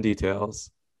got my 10 details.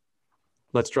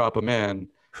 Let's drop them in.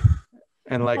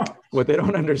 And like what they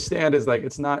don't understand is like,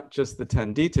 it's not just the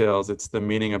 10 details, it's the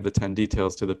meaning of the 10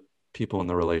 details to the people in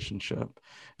the relationship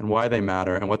and why they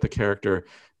matter and what the character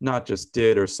not just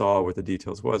did or saw what the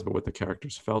details was, but what the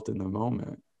characters felt in the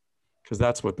moment. Because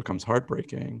that's what becomes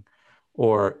heartbreaking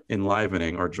or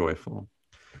enlivening or joyful.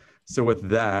 So with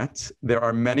that, there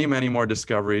are many, many more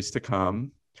discoveries to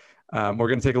come. We're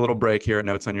going to take a little break here at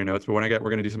Notes on Your Notes, but we're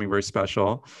going to do something very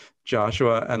special.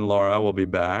 Joshua and Laura will be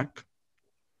back,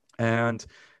 and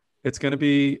it's going to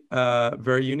be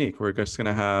very unique. We're just going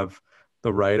to have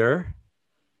the writer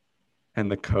and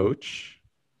the coach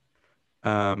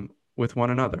with one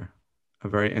another, a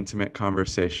very intimate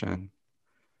conversation.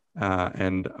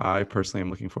 And I personally am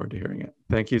looking forward to hearing it.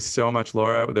 Thank you so much,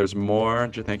 Laura. There's more.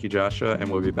 Thank you, Joshua, and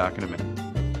we'll be back in a minute.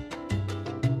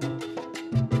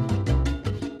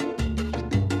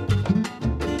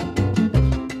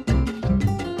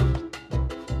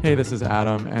 Hey, this is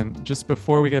Adam. And just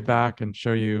before we get back and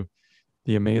show you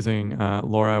the amazing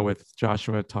Laura with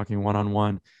Joshua talking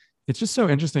one-on-one, it's just so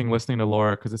interesting listening to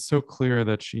Laura because it's so clear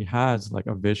that she has like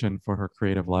a vision for her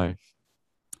creative life.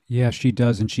 Yeah, she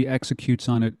does. And she executes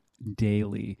on it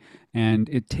daily. And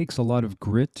it takes a lot of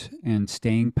grit and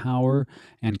staying power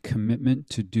and commitment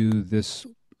to do this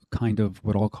kind of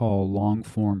what I'll call a long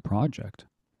form project.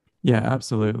 Yeah,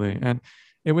 absolutely. And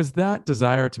it was that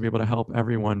desire to be able to help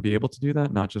everyone be able to do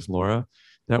that, not just Laura,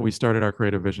 that we started our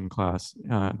creative vision class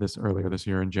earlier this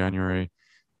year in January.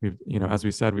 We've, as we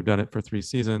said, we've done it for 3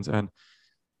 seasons, and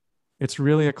it's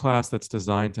really a class that's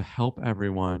designed to help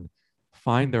everyone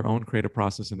find their own creative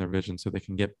process and their vision so they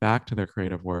can get back to their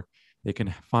creative work. They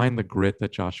can find the grit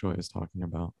that Joshua is talking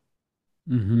about.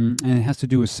 And it has to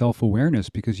do with self-awareness,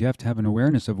 because you have to have an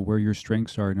awareness of where your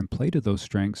strengths are and play to those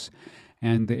strengths,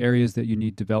 and the areas that you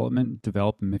need development,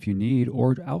 develop them if you need,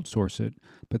 or outsource it.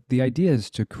 But the idea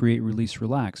is to create, release,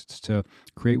 relax. It's to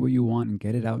create what you want and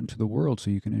get it out into the world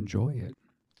so you can enjoy it.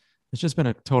 It's just been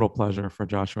a total pleasure for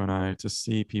Joshua and I to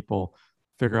see people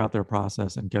figure out their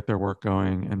process and get their work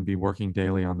going and be working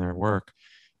daily on their work.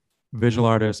 Visual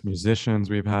artists, musicians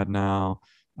we've had now,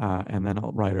 and then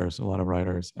writers, a lot of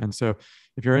writers. And so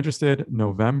if you're interested,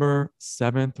 November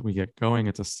 7th, we get going.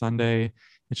 It's a Sunday.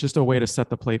 It's just a way to set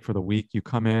the plate for the week. You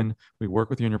come in, we work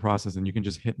with you in your process, and you can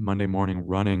just hit Monday morning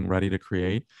running, ready to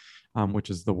create, which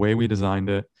is the way we designed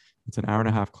it. It's an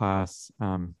hour-and-a-half class.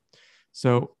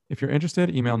 So if you're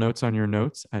interested, email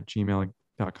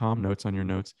notesonyournotes@gmail.com,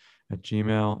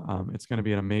 notesonyournotes@gmail. It's going to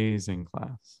be an amazing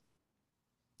class.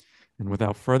 And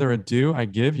without further ado, I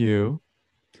give you...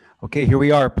 Okay, here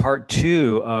we are, part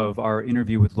 2 of our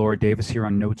interview with Laura Davis here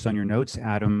on Notes on Your Notes.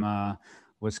 Adam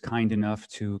was kind enough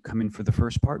to come in for the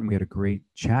first part, and we had a great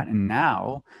chat. And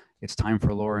now it's time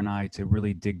for Laura and I to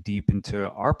really dig deep into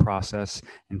our process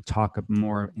and talk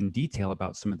more in detail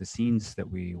about some of the scenes that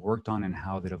we worked on and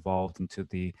how that evolved into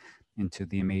the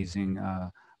amazing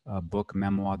book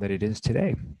memoir that it is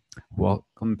today.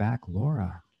 Welcome back,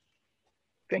 Laura.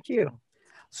 Thank you.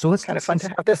 So it's kind of fun to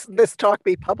have this talk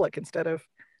be public instead of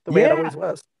the way it always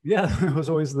was. Yeah, it was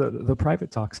always the private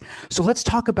talks. So let's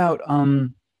talk about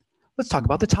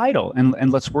the title,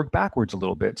 and let's work backwards a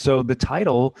little bit. So the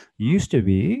title used to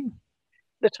be...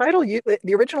 The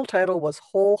original title was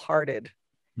Wholehearted.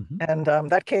 Mm-hmm. And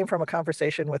that came from a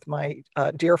conversation with my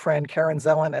dear friend Karen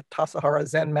Zellen at Tassajara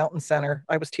Zen Mountain Center.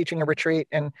 I was teaching a retreat,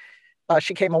 and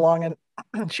she came along,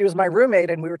 and she was my roommate,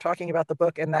 and we were talking about the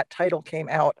book, and that title came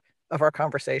out of our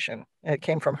conversation. It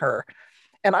came from her.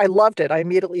 And I loved it. I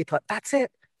immediately thought, that's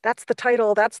it. That's the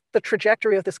title. That's the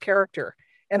trajectory of this character.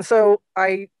 And so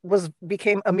I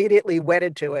became immediately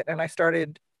wedded to it, and I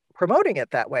started promoting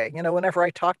it that way. You know, whenever I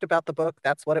talked about the book,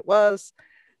 that's what it was.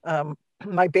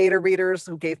 My beta readers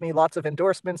who gave me lots of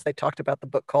endorsements, they talked about the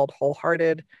book called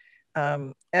Wholehearted.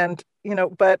 And, you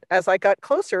know, but as I got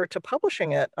closer to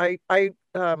publishing it, I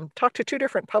talked to 2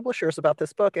 different publishers about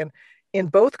this book. And in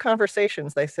both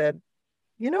conversations, they said,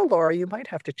 you know, Laura, you might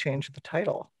have to change the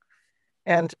title.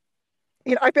 And,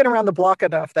 you know, I've been around the block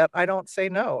enough that I don't say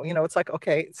no. You know, it's like,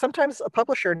 okay, sometimes a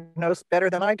publisher knows better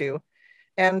than I do.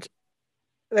 And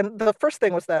then the first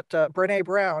thing was that Brene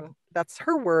Brown, that's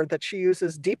her word that she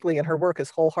uses deeply in her work,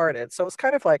 is wholehearted. So it's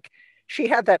kind of like she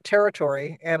had that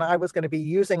territory, and I was going to be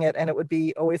using it, and it would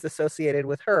be always associated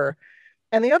with her.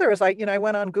 And the other is I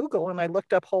went on Google and I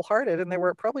looked up Wholehearted, and there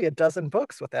were probably a dozen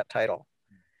books with that title.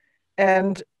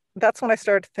 And that's when I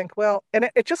started to think, well, and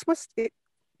it just was,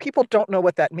 people don't know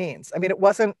what that means. I mean, it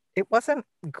wasn't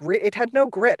grit. It had no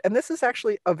grit. And this is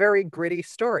actually a very gritty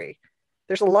story.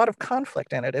 There's a lot of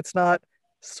conflict in it. It's not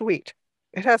sweet.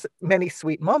 It has many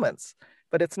sweet moments,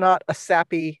 but it's not a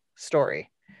sappy story.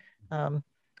 And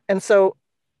so,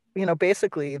 you know,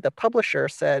 basically the publisher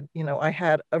said, you know, I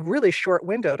had a really short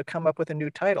window to come up with a new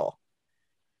title.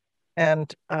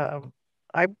 And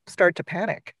I started to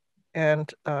panic.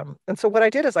 And so what I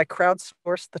did is I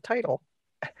crowdsourced the title.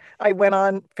 I went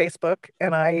on Facebook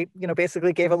and I, you know,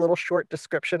 basically gave a little short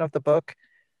description of the book,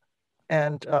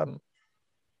 and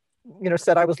you know,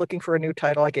 said I was looking for a new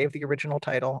title. I gave the original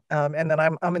title, and then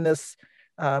I'm in this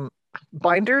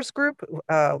Binders group,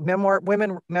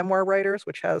 women memoir writers,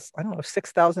 which has, I don't know,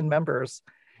 6,000 members.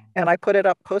 And I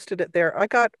posted it there. I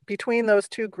got between those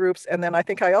 2 groups, and then I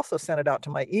think I also sent it out to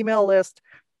my email list.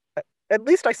 At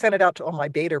least I sent it out to all my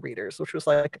beta readers, which was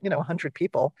like, you know, 100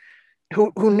 people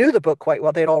who knew the book quite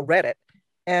well. They'd all read it.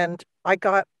 And I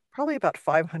got probably about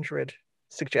 500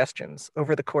 suggestions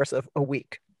over the course of a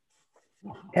week.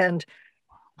 And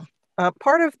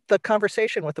part of the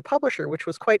conversation with the publisher, which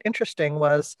was quite interesting,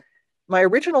 was my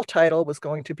original title was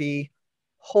going to be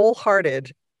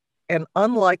Wholehearted, an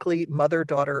Unlikely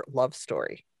Mother-Daughter Love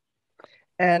Story.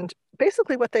 And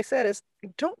basically what they said is,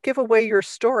 don't give away your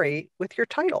story with your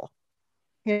title.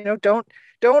 You know, you don't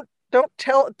want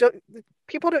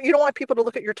people to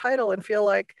look at your title and feel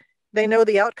like they know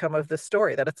the outcome of this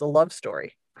story, that it's a love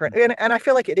story. And I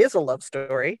feel like it is a love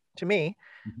story to me.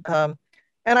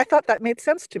 And I thought that made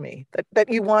sense to me,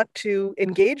 that you want to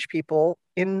engage people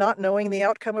in not knowing the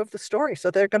outcome of the story.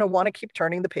 So they're going to want to keep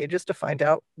turning the pages to find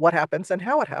out what happens and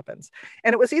how it happens.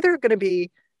 And it was either going to be,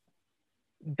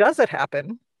 does it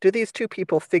happen? Do these 2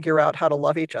 people figure out how to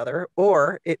love each other?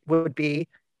 Or it would be,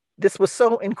 this was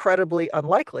so incredibly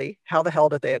unlikely. How the hell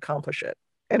did they accomplish it?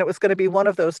 And it was going to be one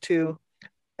of those 2,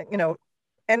 you know.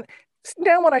 And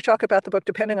now when I talk about the book,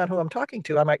 depending on who I'm talking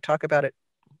to, I might talk about it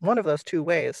one of those two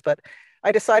ways. But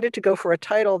I decided to go for a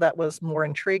title that was more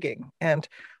intriguing. And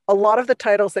a lot of the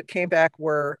titles that came back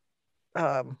were,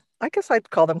 I guess I'd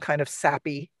call them kind of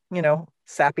sappy,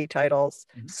 sappy titles,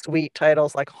 sweet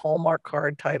titles like Hallmark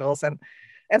card titles. And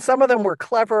some of them were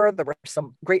clever. There were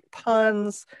some great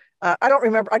puns. I don't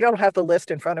remember, I don't have the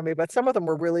list in front of me, but some of them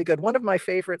were really good. One of my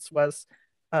favorites was,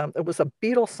 it was a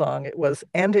Beatles song. It was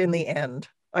 "And in the End."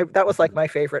 That was like my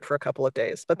favorite for a couple of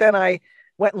days. But then I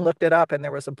went and looked it up, and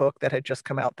there was a book that had just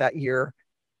come out that year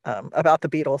about the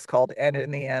Beatles called "And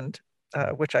in the End,"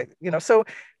 which so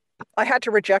I had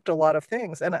to reject a lot of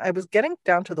things. And I was getting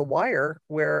down to the wire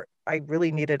where I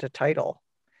really needed a title.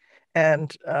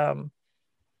 And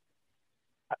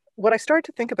what I started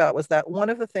to think about was that one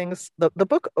of the things, the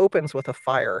book opens with a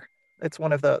fire. It's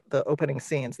one of the opening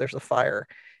scenes. There's a fire.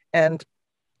 And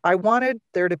I wanted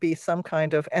there to be some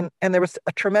kind of, and there was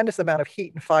a tremendous amount of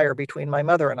heat and fire between my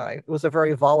mother and I. It was a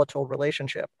very volatile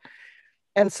relationship.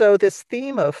 And so this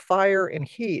theme of fire and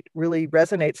heat really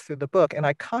resonates through the book. And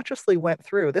I consciously went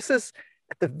through, this is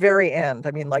at the very end,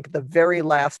 I mean, like the very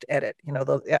last edit,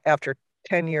 after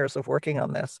 10 years of working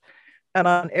on this. And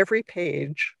on every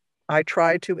page, I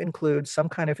tried to include some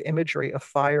kind of imagery of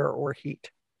fire or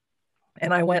heat.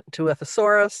 And I went to a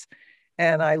thesaurus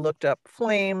and I looked up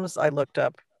flames. I looked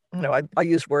up, I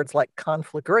used words like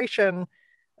conflagration,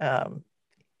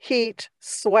 heat,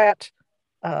 sweat,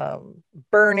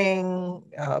 burning,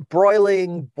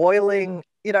 broiling, boiling.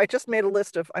 I just made a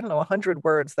list of, 100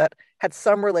 words that had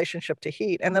some relationship to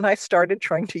heat. And then I started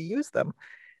trying to use them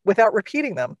without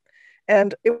repeating them.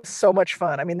 And it was so much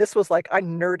fun. I mean, this was like, I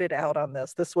nerded out on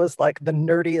this. This was like the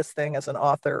nerdiest thing as an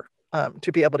author,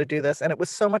 to be able to do this. And it was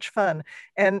so much fun.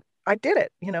 And I did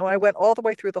it. I went all the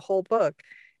way through the whole book.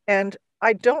 And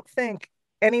I don't think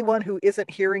anyone who isn't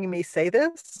hearing me say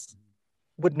this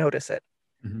would notice it.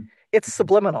 Mm-hmm. It's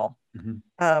subliminal.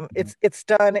 Mm-hmm. It's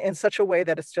done in such a way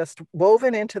that it's just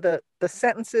woven into the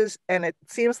sentences. And it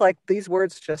seems like these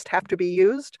words just have to be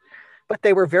used, but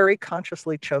they were very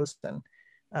consciously chosen.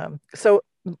 So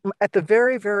at the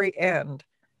very, very end,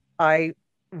 I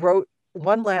wrote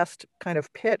one last kind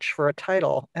of pitch for a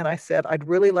title. And I said, I'd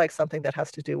really like something that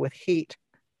has to do with heat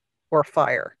or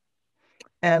fire.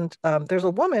 And there's a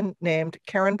woman named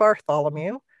Karen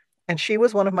Bartholomew, and she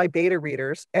was one of my beta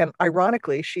readers. And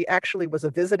ironically, she actually was a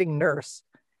visiting nurse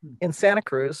in Santa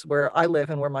Cruz, where I live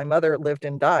and where my mother lived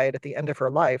and died at the end of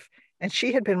her life. And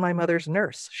she had been my mother's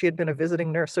nurse. She had been a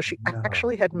visiting nurse. So she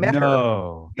actually had met her.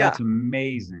 No, that's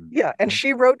amazing. Yeah. And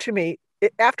she wrote to me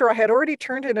after I had already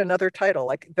turned in another title,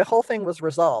 like the whole thing was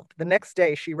resolved. The next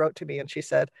day she wrote to me and she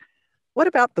said, "What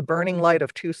about The Burning Light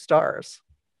of Two Stars?"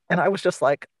 And I was just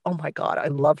like, oh my God, I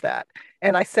love that.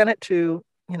 And I sent it to,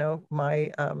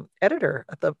 my editor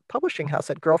at the publishing house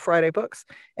at Girl Friday Books.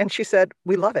 And she said,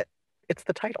 "We love it. It's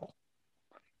the title."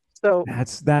 So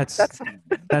that's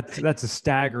a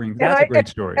staggering, that's a great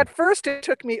story. At first, it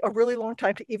took me a really long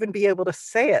time to even be able to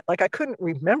say it. Like I couldn't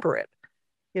remember it,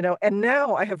 and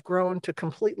now I have grown to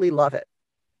completely love it.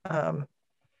 And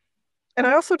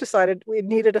I also decided we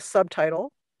needed a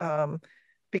subtitle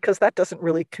because that doesn't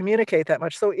really communicate that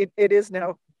much. So it is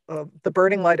now The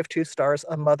Burning Light of Two Stars,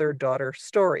 a mother-daughter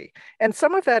story. And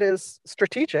some of that is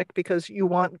strategic because you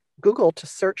want Google to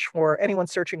search for, anyone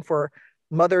searching for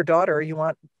mother-daughter, you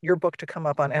want your book to come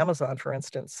up on Amazon, for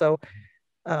instance. So,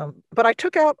 but I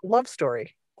took out love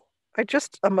story.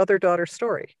 A mother-daughter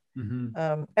story.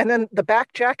 Mm-hmm. And then the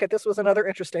back jacket, this was another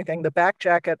interesting thing. The back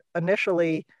jacket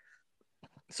initially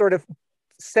sort of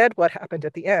said what happened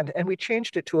at the end, and we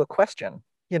changed it to a question,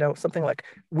 something like,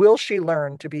 will she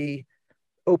learn to be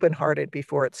open-hearted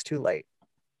before it's too late?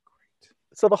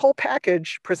 Great. So the whole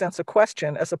package presents a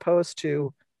question as opposed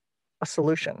to a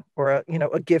solution or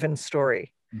a given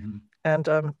story. Mm-hmm.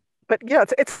 And but yeah,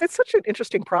 it's such an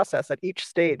interesting process. At each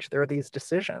stage there are these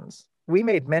decisions. We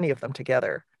made many of them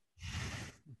together.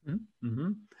 Mm-hmm.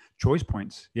 Mm-hmm. Choice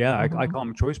points. Yeah, mm-hmm. I call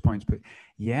them choice points, but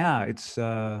yeah, it's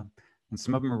and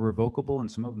some of them are revocable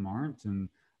and some of them aren't. And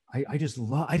I just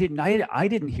love, I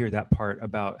didn't hear that part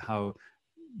about how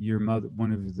your mother,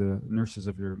 one of the nurses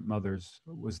of your mother's,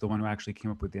 was the one who actually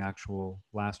came up with the actual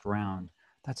last round.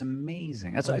 That's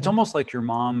amazing. It's almost like your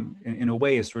mom in a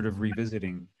way is sort of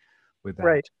revisiting with that.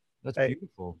 Right. That's right.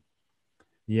 Beautiful.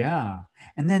 Yeah.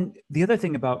 And then the other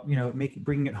thing about,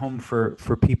 bringing it home for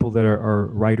people that are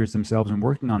writers themselves and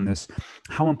working on this,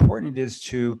 how important it is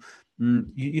to,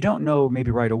 you don't know maybe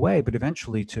right away, but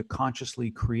eventually to consciously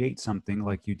create something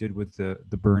like you did with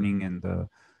the burning and the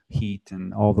heat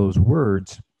and all those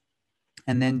words,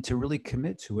 and then to really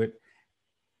commit to it.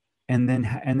 And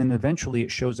then eventually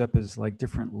it shows up as like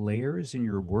different layers in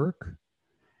your work.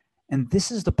 And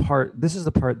this is the part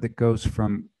that goes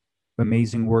from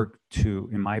amazing work to,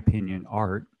 in my opinion,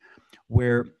 art,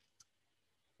 where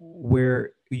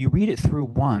you read it through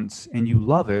once and you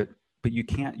love it, but you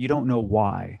don't know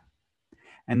why.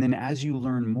 And then as you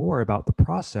learn more about the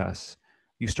process,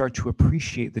 you start to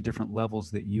appreciate the different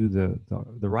levels that you,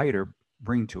 the writer,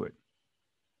 bring to it.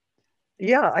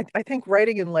 Yeah, I think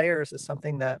writing in layers is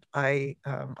something that I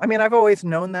mean, I've always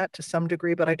known that to some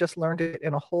degree, but I just learned it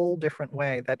in a whole different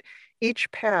way, that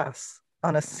each pass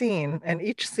on a scene, and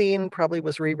each scene probably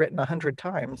was rewritten 100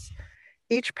 times,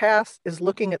 each pass is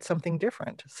looking at something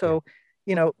different. So,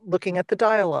 looking at the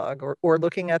dialogue, or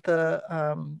looking at the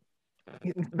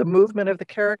movement of the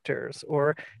characters,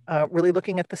 or really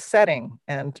looking at the setting,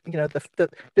 and you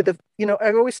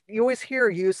always hear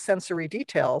use sensory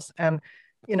details, and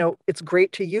it's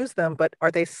great to use them, but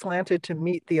are they slanted to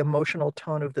meet the emotional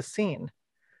tone of the scene?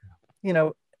 You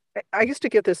know, I used to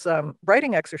give this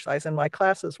writing exercise in my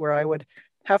classes where I would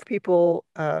have people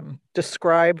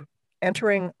describe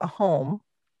entering a home,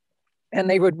 and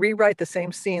they would rewrite the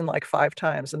same scene like 5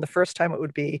 times. And the first time it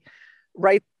would be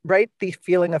write the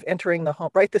feeling of entering the home,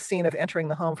 write the scene of entering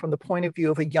the home from the point of view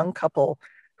of a young couple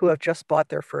who have just bought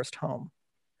their first home.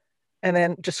 And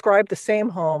then describe the same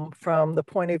home from the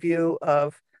point of view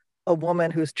of a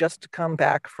woman who's just come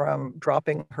back from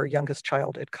dropping her youngest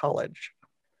child at college.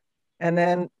 And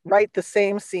then write the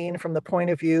same scene from the point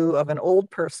of view of an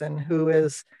old person who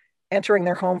is entering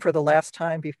their home for the last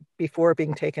time before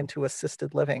being taken to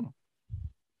assisted living.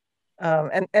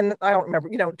 And I don't remember,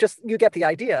 just you get the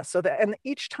idea. So that, and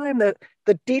each time the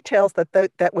details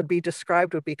that would be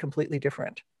described would be completely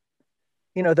different.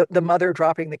 The mother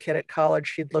dropping the kid at college,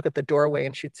 she'd look at the doorway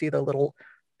and she'd see the little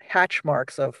hatch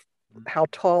marks of how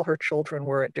tall her children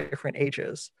were at different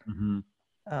ages. Mm-hmm.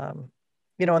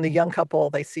 In the young couple,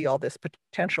 they see all this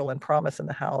potential and promise in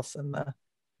the house.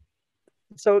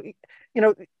 So,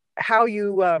 how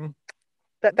you,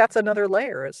 that's another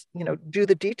layer is, do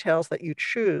the details that you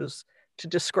choose to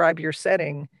describe your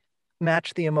setting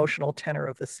match the emotional tenor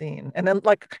of the scene? And then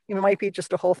it might be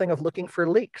just a whole thing of looking for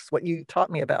leaks, what you taught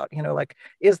me about,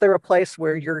 is there a place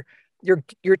where you're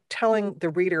telling the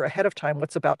reader ahead of time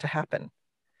what's about to happen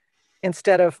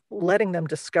instead of letting them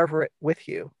discover it with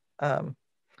you?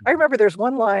 I remember there's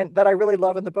one line that I really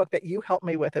love in the book that you helped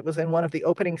me with. It was in one of the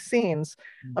opening scenes.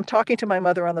 I'm talking to my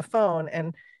mother on the phone,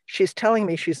 and she's telling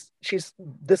me she's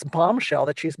this bombshell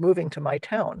that she's moving to my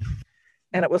town.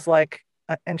 And it was like,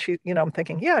 and she, I'm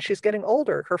thinking, yeah, she's getting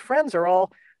older. Her friends are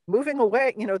all moving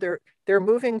away. They're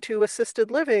moving to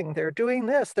assisted living. They're doing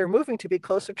this. They're moving to be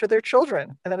closer to their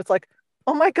children. And then it's like,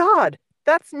 oh my God,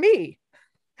 that's me.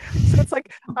 So it's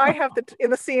like,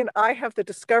 in the scene, I have the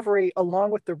discovery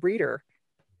along with the reader.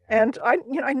 And I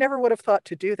never would have thought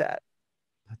to do that.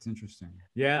 That's interesting.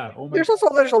 Yeah. Oh my.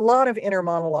 There's a lot of inner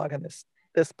monologue in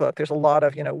this book. There's a lot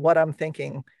of, what I'm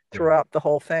thinking throughout the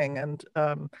whole thing. And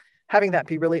having that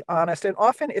be really honest. And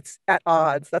often it's at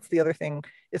odds. That's the other thing,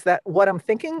 is that what I'm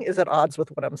thinking is at odds with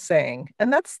what I'm saying.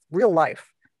 And that's real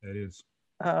life. It is.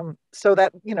 So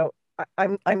that,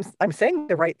 I'm saying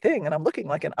the right thing and I'm looking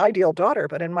like an ideal daughter,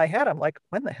 but in my head, I'm like,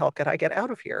 when the hell could I get out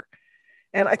of here?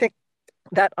 And I think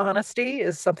that honesty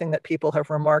is something that people have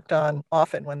remarked on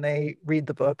often when they read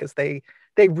the book, is they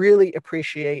really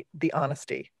appreciate the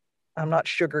honesty. I'm not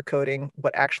sugarcoating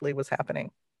what actually was happening.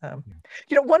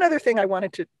 One other thing I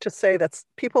wanted to say, that's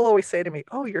people always say to me,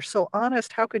 oh, you're so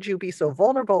honest. How could you be so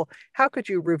vulnerable? How could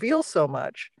you reveal so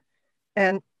much?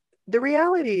 And the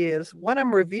reality is what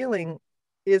I'm revealing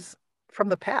is from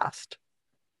the past.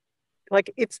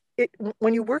 Like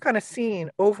when you work on a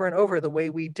scene over and over the way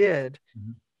we did,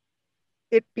 mm-hmm.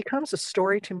 It becomes a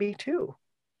story to me too.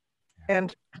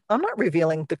 And I'm not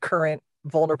revealing the current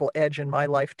vulnerable edge in my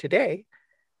life today,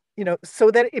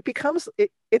 so that it becomes,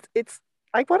 it's,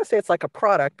 I want to say it's like a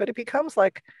product, but it becomes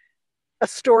like a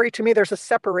story to me. There's a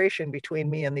separation between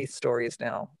me and these stories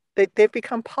now. They've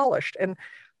become polished, and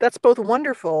that's both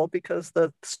wonderful because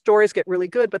the stories get really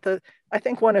good. But I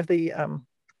think one of the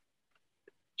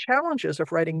challenges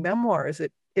of writing memoir is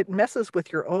it messes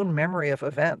with your own memory of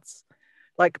events.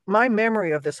 Like my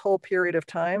memory of this whole period of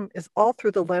time is all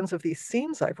through the lens of these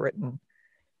scenes I've written.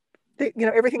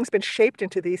 Everything's been shaped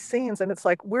into these scenes, and it's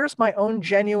like, where's my own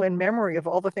genuine memory of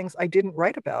all the things I didn't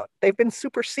write about? They've been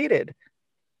superseded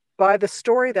by the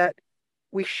story that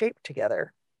we shaped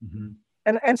together.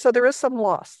 Mm-hmm. And so there is some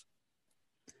loss.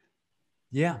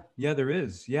 Yeah, there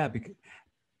is. Yeah, because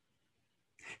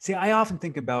see, I often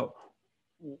think about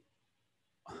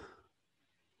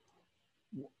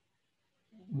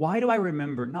why do I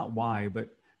remember, not why, but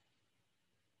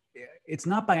it's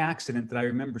not by accident that I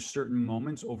remember certain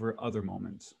moments over other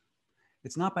moments.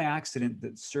 it's not by accident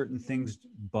that certain things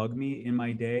bug me in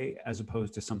my day as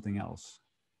opposed to something else.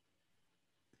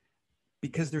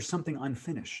 Because there's something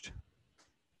unfinished.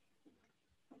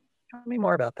 Tell me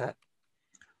more about that.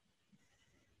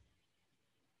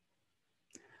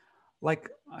 Like,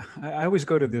 I always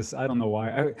go to this, I don't know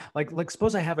why. Like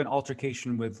suppose I have an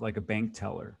altercation with like a bank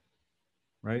teller,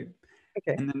 right?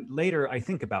 Okay. And then later I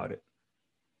think about it.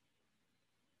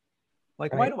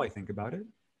 Like, why do I think about it?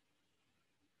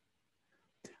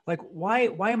 Like, why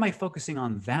am I focusing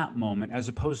on that moment as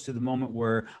opposed to the moment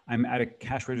where I'm at a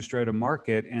cash register at a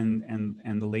market and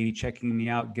the lady checking me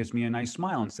out gives me a nice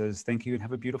smile and says, thank you and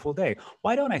have a beautiful day?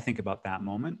 Why don't I think about that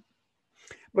moment?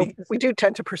 Well, we do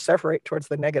tend to perseverate towards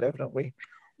the negative, don't we?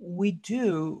 We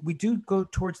do go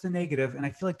towards the negative. And I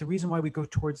feel like the reason why we go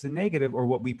towards the negative, or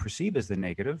what we perceive as the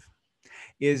negative,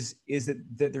 is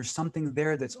that there's something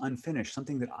there that's unfinished,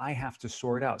 something that I have to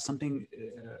sort out, something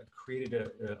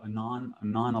created a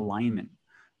non-alignment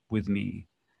with me,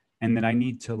 and that I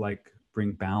need to like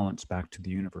bring balance back to the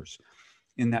universe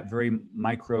in that very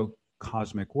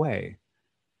microcosmic way.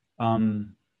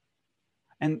 And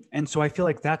so I feel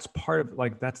like that's part of,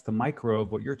 like, that's the micro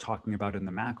of what you're talking about in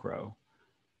the macro.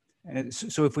 And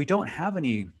so if we don't have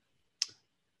any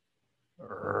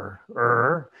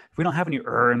if we don't have any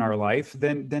in our life,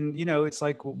 then you know, it's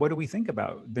like, what do we think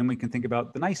about? Then we can think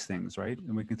about the nice things, right?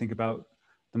 And we can think about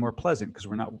the more pleasant, because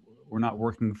we're not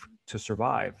working to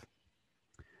survive.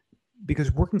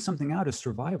 Because working something out is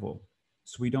survival,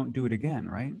 so we don't do it again,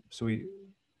 right? So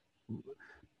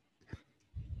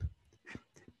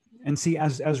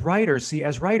as writers,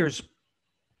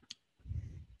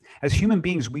 as human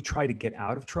beings, we try to get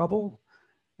out of trouble.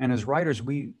 And as writers,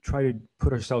 we try to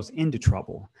put ourselves into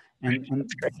trouble. And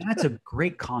that's a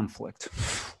great conflict.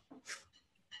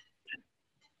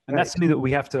 And that's something that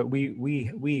we have to,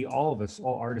 we, all of us,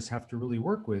 all artists have to really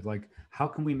work with. Like, how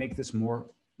can we make this more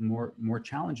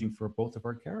challenging for both of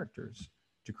our characters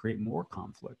to create more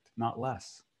conflict, not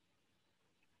less?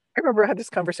 I remember I had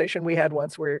this conversation we had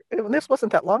once where, and this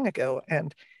wasn't that long ago,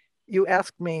 and you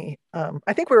asked me,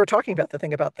 I think we were talking about the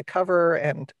thing about the cover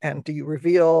and do you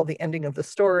reveal the ending of the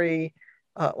story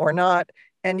or not?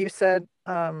 And you said,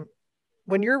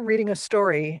 when you're reading a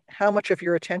story, how much of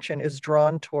your attention is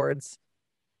drawn towards,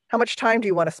 how much time do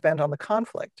you want to spend on the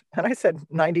conflict? And I said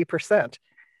 90%.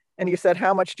 And you said,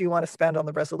 how much do you want to spend on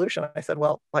the resolution? I said,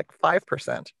 well, like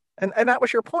 5%. And that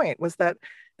was your point, was that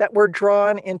we're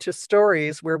drawn into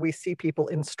stories where we see people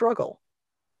in struggle.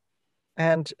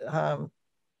 And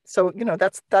so, you know,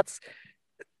 that's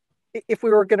if we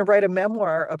were going to write a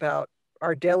memoir about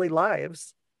our daily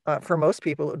lives, for most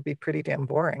people, it would be pretty damn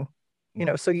boring. You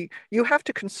know, so you have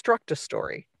to construct a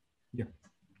story. Yeah.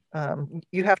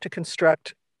 You have to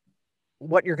construct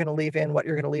what you're going to leave in, what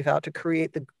you're going to leave out to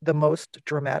create the most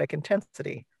dramatic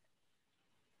intensity.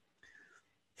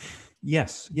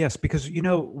 Yes, because, you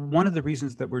know, one of the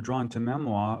reasons that we're drawn to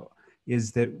memoir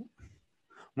is that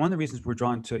one of the reasons we're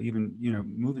drawn to even, you know,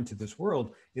 move into this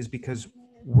world is because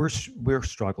we're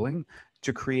struggling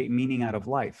to create meaning out of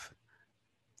life.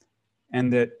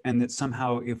 And that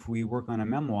somehow, if we work on a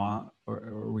memoir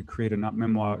or we create a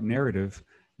memoir narrative,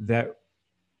 that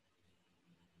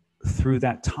through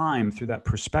that time, through that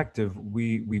perspective,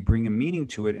 we bring a meaning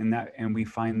to it, and we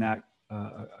find that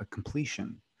a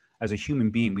completion. As a human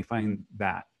being, we find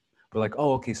that we're like,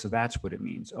 oh, okay, so that's what it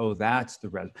means. Oh, that's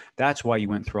that's why you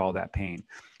went through all that pain.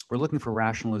 We're looking for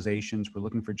rationalizations. We're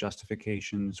looking for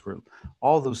justifications. We're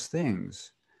all those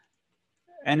things.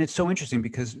 And it's so interesting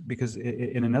because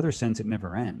in another sense, it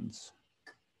never ends.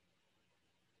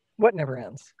 What never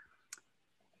ends?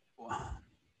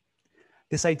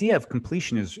 This idea of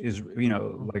completion is, you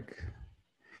know, like,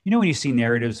 you know, when you see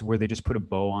narratives where they just put a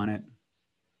bow on it.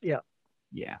 Yeah.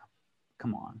 Yeah.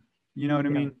 Come on. You know what I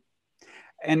mean?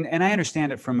 And I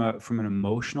understand it from an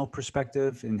emotional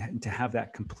perspective, and to have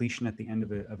that completion at the end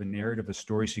of a narrative, a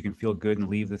story, so you can feel good and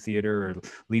leave the theater or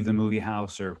leave the movie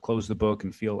house or close the book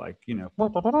and feel like, you know,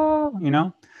 you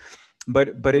know,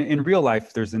 but in real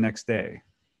life, there's the next day.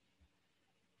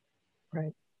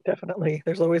 Right. Definitely.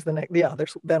 There's always the next. Yeah.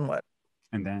 There's then what?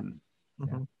 And then,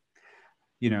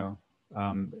 you know,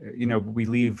 we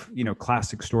leave, you know,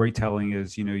 classic storytelling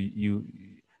is, you know,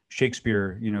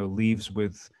 Shakespeare, you know, leaves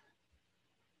with,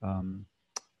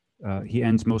 he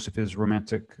ends most of his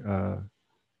romantic,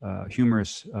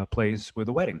 humorous plays with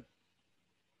a wedding.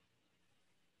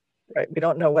 Right. We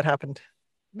don't know what happened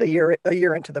a year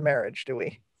into the marriage, do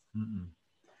we? Mm-mm.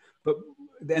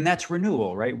 And that's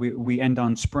renewal, right? We end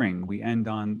on spring, we end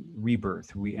on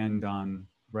rebirth, we end on,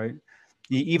 right?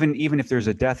 Even if there's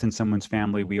a death in someone's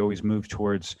family, we always move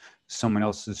towards someone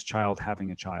else's child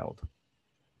having a child.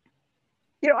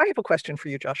 I have a question for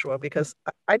you, Joshua, because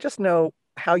I just know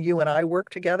how you and I work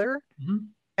together. Mm-hmm.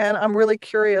 And I'm really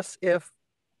curious if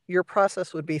your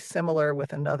process would be similar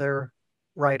with another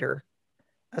writer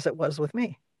as it was with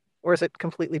me, or is it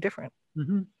completely different?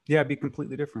 Mm-hmm. Yeah, it'd be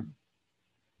completely different.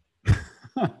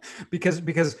 because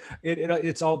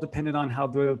it's all dependent on how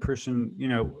the other person,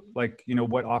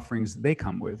 what offerings they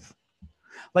come with.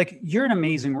 Like, you're an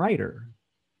amazing writer.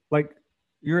 Like,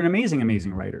 you're an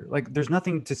amazing writer. Like, there's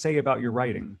nothing to say about your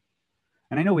writing.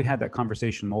 And I know we had that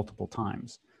conversation multiple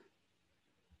times.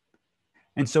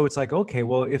 And so it's like, okay,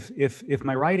 well, if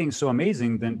my writing's so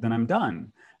amazing, then I'm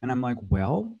done. And I'm like,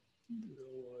 well,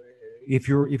 if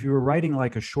you were writing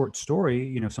like a short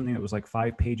story, something that was like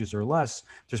 5 pages or less,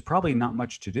 there's probably not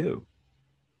much to do.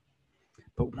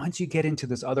 But once you get into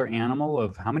this other animal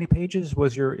of how many pages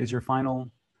is your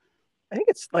final? I think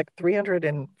it's like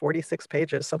 346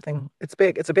 pages, something. It's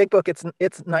big. It's a big book. It's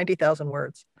 90,000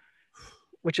 words,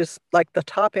 which is like the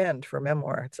top end for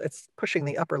memoir. It's pushing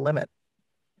the upper limit.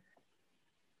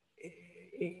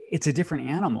 It's a different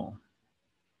animal.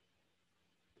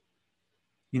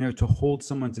 To hold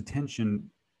someone's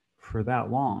attention for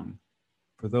that long,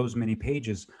 for those many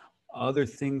pages, other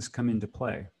things come into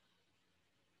play.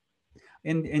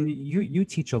 And you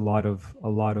teach a lot of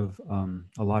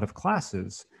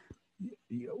classes.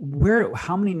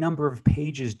 How many number of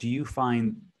pages do you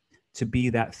find to be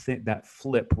that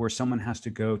flip where someone has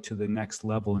to go to the next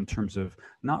level in terms of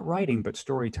not writing but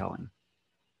storytelling?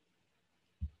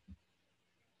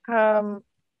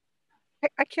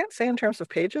 I can't say in terms of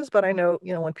pages, but I know,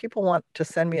 when people want to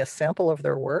send me a sample of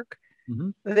their work,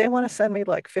 mm-hmm. they want to send me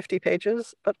like 50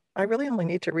 pages, but I really only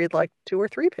need to read like 2 or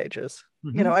 3 pages.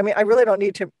 Mm-hmm. I mean, I really don't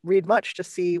need to read much to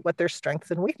see what their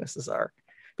strengths and weaknesses are,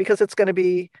 because it's going to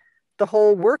be, the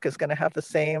whole work is going to have the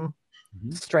same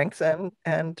mm-hmm. strengths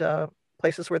and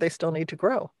places where they still need to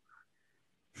grow.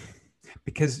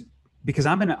 Because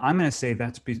I'm gonna say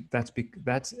that's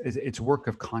it's work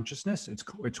of consciousness.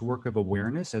 It's work of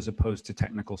awareness as opposed to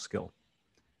technical skill.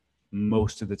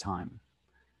 Most of the time,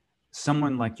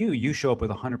 someone like you show up with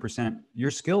 100%.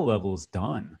 Your skill level is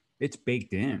done. It's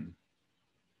baked in.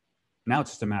 Now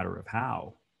it's just a matter of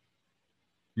how.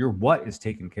 Your what is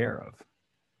taken care of,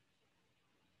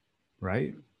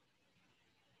 right?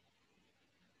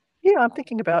 Yeah, I'm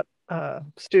thinking about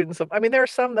students I mean, there are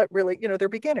some that really, they're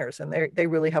beginners and they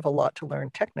really have a lot to learn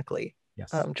technically.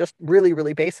 Yes. Just really,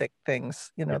 really basic things,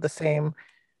 Yes. The same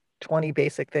 20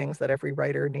 basic things that every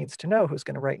writer needs to know who's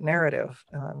going to write narrative.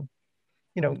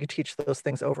 You teach those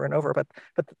things over and over,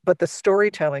 but the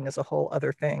storytelling is a whole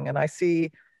other thing. And I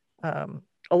see a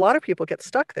lot of people get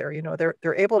stuck there.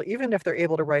 They're able, even if they're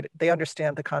able to write, they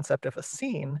understand the concept of a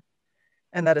scene,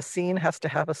 and that a scene has to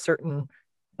have a certain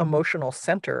emotional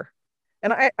center.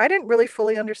 And I didn't really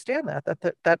fully understand that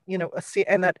a scene,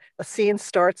 and that a scene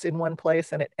starts in one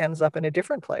place and it ends up in a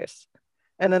different place.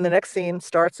 And then the next scene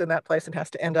starts in that place and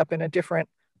has to end up in a different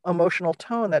emotional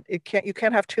tone. That you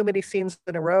can't have too many scenes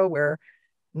in a row where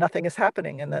nothing is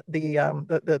happening and that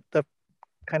the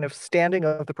kind of standing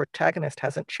of the protagonist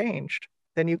hasn't changed.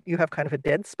 Then you have kind of a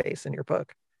dead space in your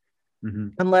book. Mm-hmm.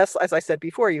 Unless, as I said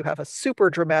before, you have a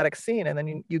super dramatic scene and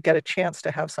then you get a chance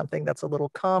to have something that's a little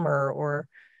calmer or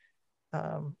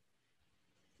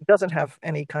doesn't have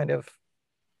any kind of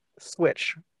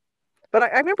switch. But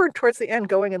I remember towards the end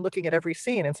going and looking at every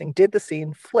scene and saying, did the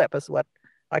scene flip, is what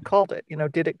I called it.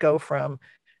 Did it go from,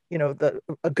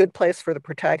 a good place for the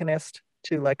protagonist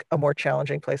to like a more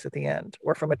challenging place at the end,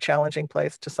 or from a challenging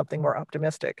place to something more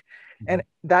optimistic? Mm-hmm. And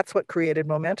that's what created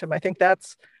momentum. I think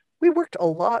we worked a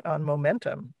lot on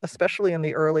momentum, especially in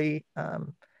the early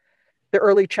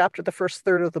chapter, the first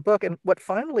third of the book. And what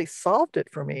finally solved it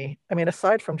for me, I mean,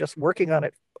 aside from just working on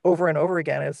it over and over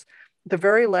again, is the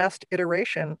very last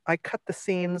iteration. I cut the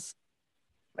scenes,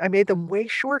 I made them way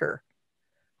shorter,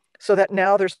 so that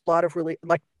now there's a lot of really,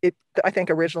 like, I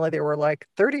think originally there were like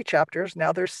 30 chapters.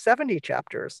 Now there's 70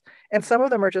 chapters. And some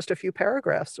of them are just a few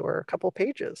paragraphs or a couple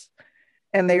pages.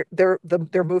 And they're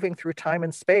moving through time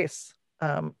and space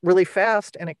really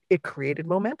fast, and it created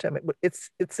momentum. It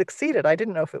succeeded. I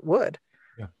didn't know if it would.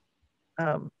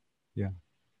 Yeah.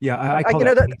 I call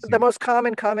the most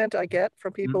common comment I get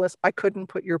from people is, I couldn't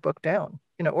put your book down,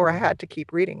 or I had to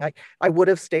keep reading. I would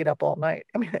have stayed up all night.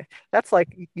 I mean, that's like,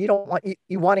 you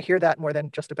want to hear that more than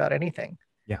just about anything.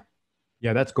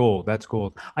 Yeah, that's gold. That's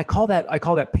gold. I call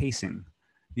that pacing.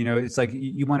 It's like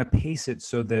you want to pace it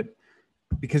so that,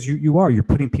 because you're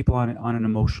putting people on an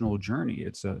emotional journey.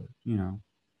 It's a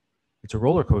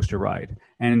roller coaster ride,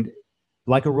 and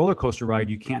like a roller coaster ride,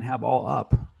 you can't have all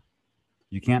up,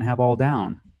 you can't have all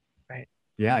down. Right.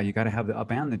 Yeah, you got to have the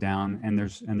up and the down, and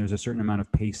there's a certain amount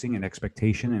of pacing and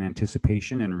expectation and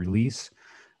anticipation and release.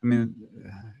 I mean,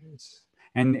 it's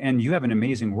and you have an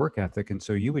amazing work ethic, and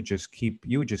so you would just keep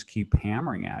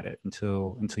hammering at it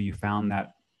until you found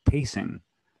that pacing.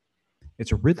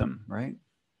 It's a rhythm, right?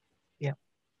 Yeah.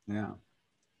 Yeah.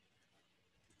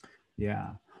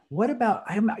 Yeah. What about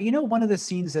one of the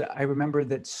scenes that I remember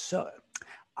that so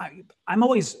I'm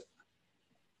always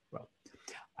well,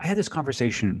 I had this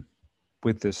conversation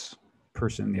with this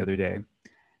person the other day,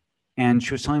 and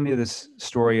she was telling me this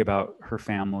story about her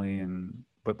family and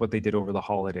what they did over the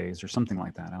holidays or something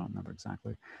like that. I don't remember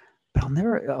exactly, but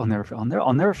I'll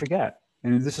never forget.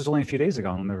 And this is only a few days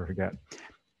ago. I'll never forget.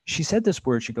 She said this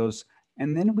word. She goes,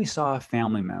 and then we saw a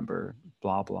family member,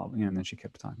 blah blah, and then she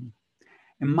kept talking.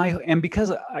 And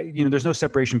because there's no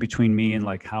separation between me and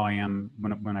like how I am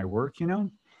when I work.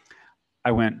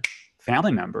 I went,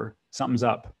 family member, something's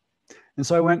up. And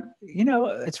so I went,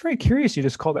 it's very curious. You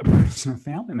just call that person a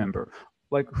family member.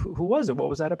 Like, who was it? What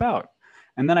was that about?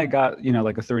 And then I got,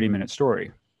 like a 30-minute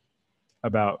story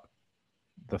about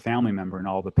the family member and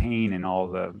all the pain and all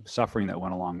the suffering that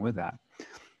went along with that.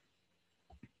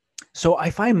 So I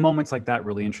find moments like that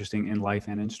really interesting in life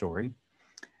and in story.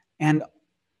 And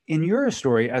in your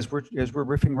story, as we're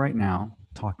riffing right now,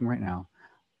 talking right now,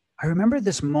 I remember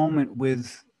this moment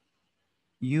with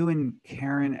you and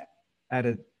Karen at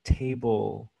a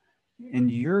table, and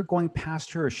you're going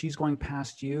past her, or she's going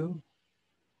past you.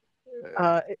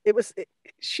 I'm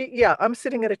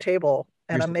sitting at a table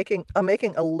and I'm making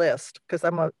a list because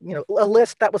I'm a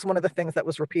list. That was one of the things that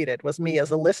was repeated, was me as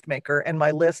a list maker, and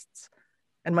my lists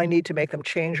and my need to make them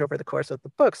change over the course of the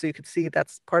book. So you could see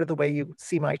that's part of the way you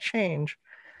see my change.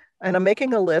 And I'm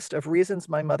making a list of reasons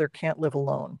my mother can't live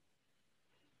alone.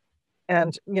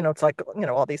 And, it's like,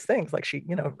 all these things like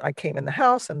I came in the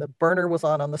house and the burner was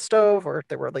on the stove, or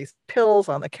there were these pills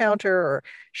on the counter, or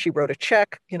she wrote a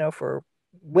check, for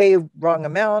way wrong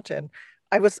amount. And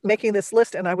I was making this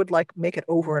list and I would like make it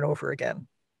over and over again,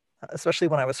 especially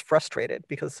when I was frustrated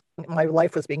because my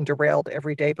life was being derailed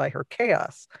every day by her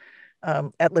chaos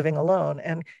at living alone.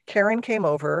 And Karen came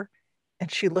over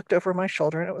and she looked over my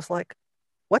shoulder and it was like,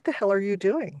 what the hell are you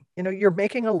doing? You're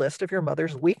making a list of your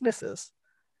mother's weaknesses.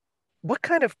 What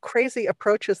kind of crazy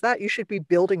approach is that? You should be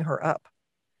building her up.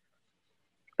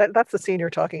 That's the scene you're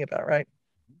talking about, right?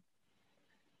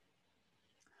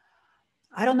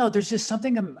 I don't know. There's just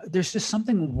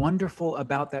something wonderful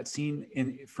about that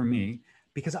scene for me,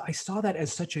 because I saw that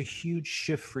as such a huge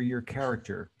shift for your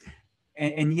character,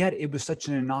 and yet it was such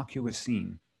an innocuous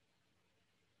scene.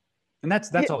 And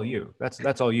that's all you.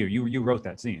 That's all you. You wrote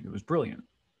that scene. It was brilliant.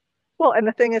 Well, and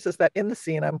the thing is that in the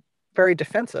scene, I'm very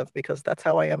defensive because that's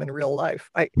how I am in real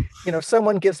life.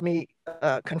 Someone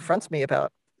confronts me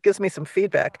gives me some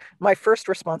feedback. My first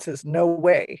response is, no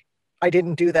way. I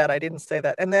didn't do that. I didn't say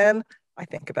that. And then I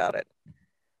think about it.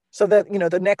 So that,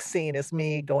 the next scene is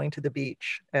me going to the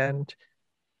beach and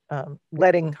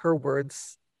letting her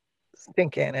words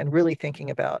sink in and really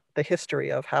thinking about the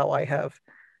history of how I have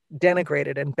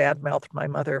denigrated and badmouthed my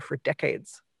mother for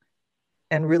decades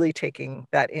and really taking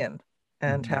that in.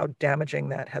 And how damaging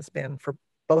that has been for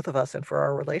both of us and for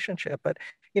our relationship. But,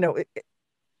 it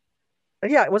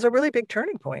was a really big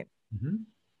turning point.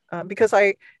 Because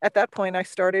at that point, I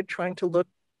started trying to look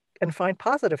and find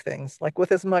positive things, like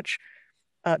with as much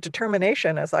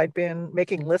determination as I'd been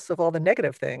making lists of all the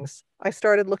negative things. I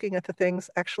started looking at the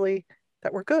things actually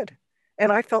that were good.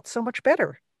 And I felt so much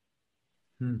better.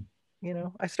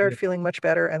 I started feeling much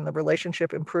better and the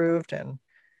relationship improved, and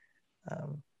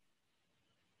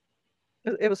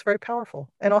it was very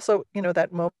powerful. And also,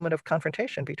 that moment of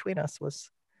confrontation between us was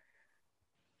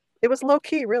low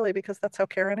key, really, because that's how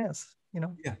Karen is,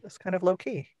 it's kind of low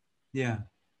key. Yeah.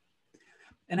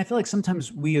 And I feel like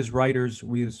sometimes we as writers,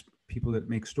 we as people that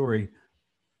make story,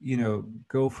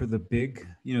 go for the big,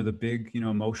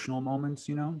 emotional moments,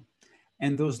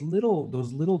 and those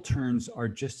little turns are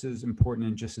just as important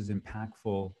and just as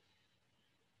impactful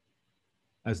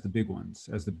as the big ones,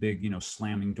 as the big,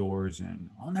 slamming doors and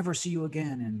I'll never see you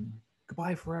again and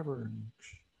goodbye forever.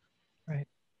 Right.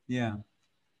 Yeah.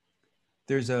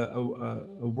 There's a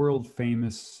world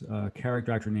famous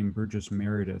character actor named Burgess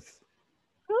Meredith.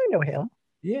 Oh, I know him.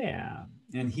 Yeah.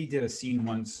 And he did a scene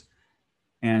once,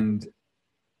 and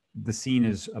the scene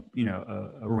is a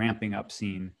ramping up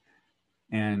scene,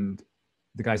 and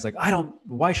the guy's like,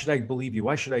 why should I believe you?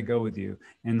 Why should I go with you?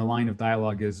 And the line of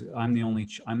dialogue is, I'm the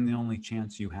only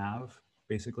chance you have.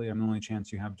 Basically, I'm the only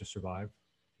chance you have to survive.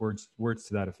 Words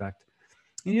to that effect.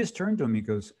 And he just turned to him. He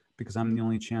goes, because I'm the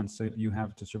only chance that you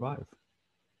have to survive.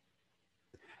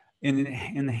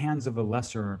 in the hands of a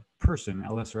lesser person,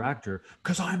 a lesser actor,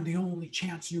 because I'm the only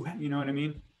chance you have. You know what I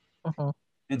mean? Mhm.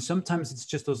 And sometimes it's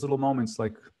just those little moments,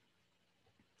 like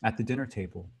at the dinner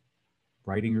table,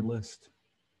 writing your list.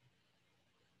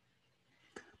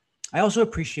 I also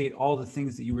appreciate all the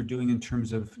things that you were doing in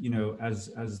terms of,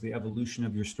 as the evolution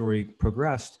of your story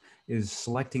progressed, is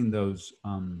selecting those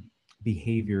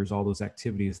behaviors, all those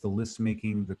activities, the list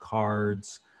making, the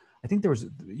cards. I think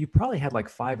you probably had like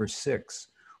 5 or 6,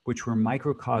 which were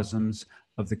microcosms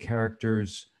of the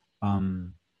character's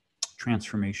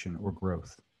transformation or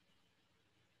growth.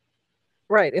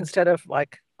 Right. Instead of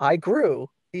like, I grew,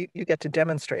 you get to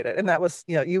demonstrate it. And that was,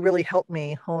 you really helped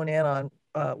me hone in on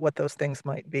what those things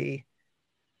might be.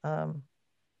 Um,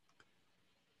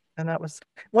 and that was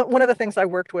one of the things I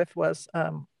worked with was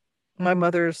my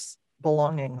mother's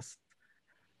belongings,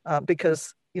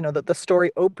 because, the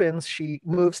story opens, she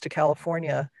moves to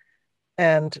California,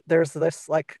 and there's this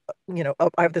like,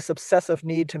 I have this obsessive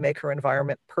need to make her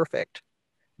environment perfect,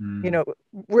 you Mm. know,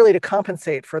 really to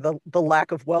compensate for the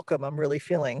lack of welcome I'm really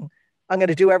feeling. I'm going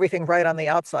to do everything right on the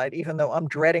outside, even though I'm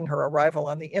dreading her arrival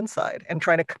on the inside and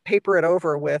trying to paper it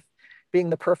over with being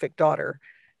the perfect daughter.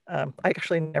 I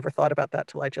actually never thought about that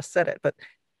till I just said it. But,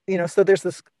 so there's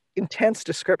this intense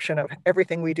description of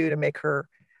everything we do to make her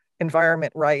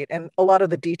environment right and a lot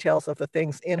of the details of the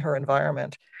things in her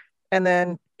environment. And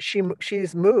then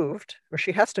she's moved, or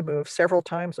she has to move several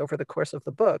times over the course of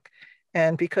the book.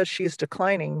 And because she's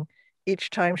declining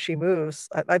each time she moves,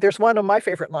 there's one of my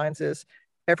favorite lines is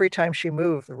every time she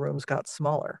moved, the rooms got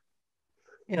smaller.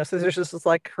 So there's just this,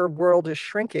 like, her world is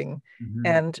shrinking. Mhm.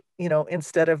 And,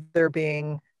 instead of there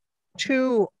being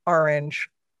two orange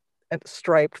and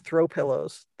striped throw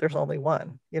pillows, there's only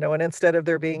one, and instead of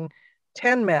there being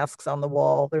 10 masks on the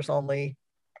wall, there's only,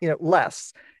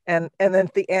 less. And then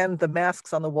at the end, the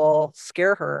masks on the wall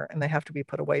scare her and they have to be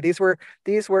put away. These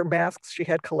were masks she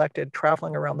had collected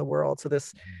traveling around the world. So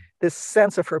this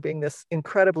sense of her being this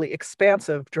incredibly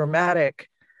expansive, dramatic,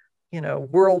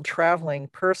 world traveling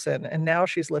person. And now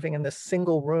she's living in this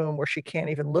single room where she can't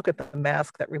even look at the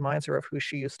mask that reminds her of who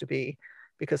she used to be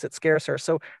because it scares her.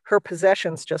 So her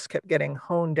possessions just kept getting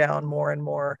honed down more and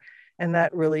more. And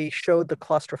that really showed the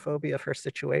claustrophobia of her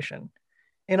situation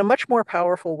in a much more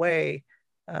powerful way.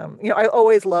 I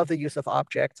always love the use of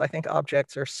objects. I think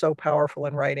objects are so powerful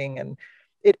in writing, and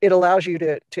it allows you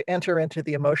to enter into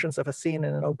the emotions of a scene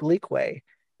in an oblique way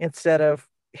instead of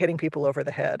hitting people over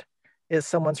the head is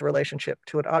someone's relationship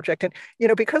to an object. And,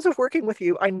 because of working with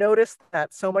you, I noticed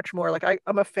that so much more. Like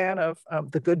I'm a fan of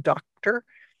The Good Doctor,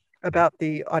 about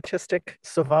the autistic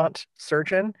savant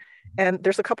surgeon. And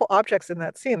there's a couple objects in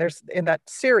that scene. There's in that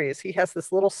series, he has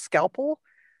this little scalpel,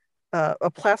 a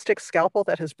plastic scalpel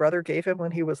that his brother gave him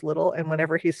when he was little. And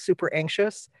whenever he's super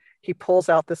anxious, he pulls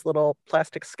out this little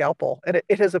plastic scalpel. And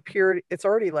it has appeared, it's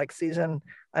already like season,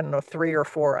 I don't know, 3 or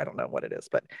 4, I don't know what it is,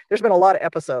 but there's been a lot of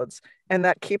episodes, and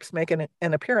that keeps making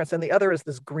an appearance. And the other is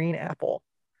this green apple.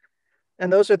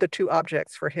 And those are the two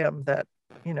objects for him that,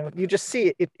 you just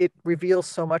see it reveals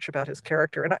so much about his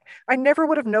character. And I never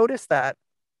would have noticed that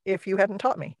if you hadn't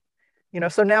taught me.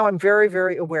 So now I'm very,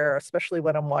 very aware, especially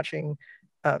when I'm watching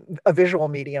a visual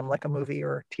medium like a movie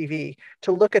or TV,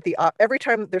 to look at every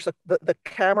time the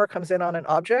camera comes in on an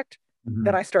object,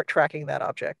 then Mhm. I start tracking that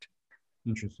object,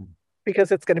 Interesting.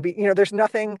 because it's going to be, there's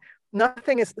nothing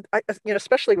is,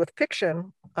 especially with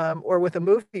fiction, or with a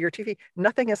movie or TV,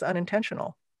 nothing is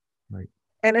unintentional. Right.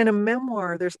 And in a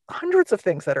memoir, there's hundreds of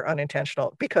things that are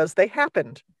unintentional because they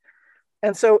happened.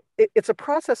 And so it's a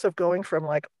process of going from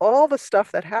like all the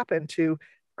stuff that happened to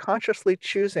consciously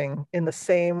choosing in the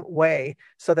same way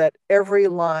so that every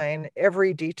line,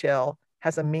 every detail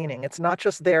has a meaning. It's not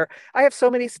just there. I have so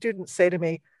many students say to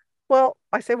me, well,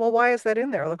 I say, well, why is that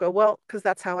in there? They'll go, well, because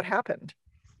that's how it happened.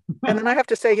 And then I have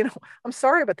to say, I'm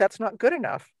sorry, but that's not good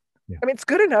enough. Yeah. I mean, it's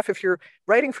good enough if you're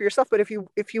writing for yourself, but if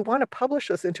you want to publish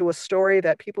this into a story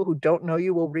that people who don't know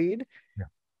you will read, Yeah.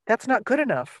 that's not good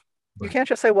enough. You Right. can't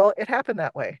just say, well, it happened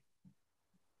that way.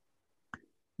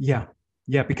 Yeah.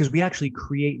 Yeah, because we actually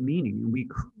create meaning, and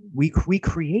we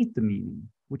create the meaning,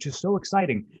 which is so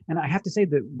exciting. And I have to say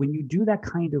that when you do that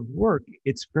kind of work,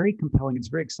 it's very compelling. It's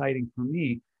very exciting for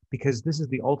me because this is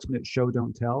the ultimate show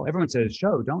don't tell. Everyone says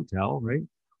show don't tell, right?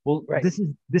 Well, Right.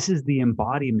 this is the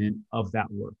embodiment of that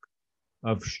work,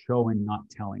 of showing, not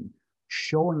telling.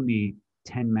 Showing me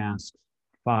 10 masks,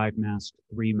 5 masks,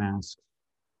 3 masks,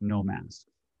 no masks.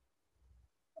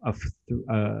 A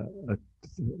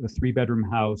 3-bedroom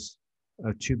house,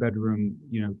 a 2-bedroom,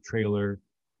 trailer,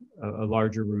 a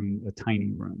larger room, a tiny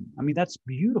room. I mean, that's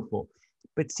beautiful.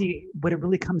 But see, what it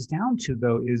really comes down to,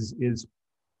 though, is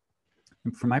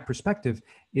from my perspective,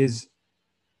 is,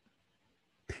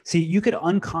 see, you could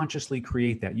unconsciously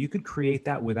create that. You could create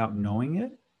that without knowing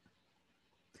it.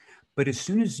 But as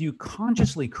soon as you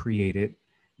consciously create it,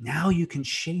 now you can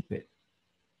shape it.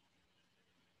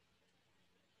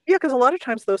 Yeah, because a lot of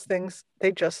times those things,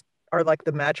 they just are like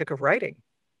the magic of writing.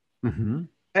 Mm-hmm.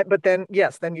 But then,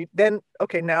 yes, then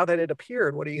okay, now that it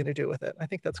appeared, what are you going to do with it? I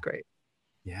think that's great.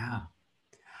 Yeah.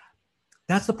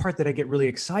 That's the part that I get really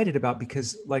excited about,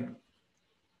 because like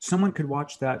someone could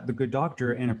watch that, The Good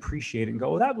Doctor, and appreciate it and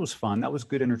go, oh, that was fun. That was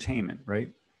good entertainment, right?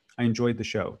 I enjoyed the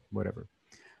show, whatever.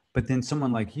 But then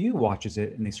someone like you watches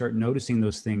it and they start noticing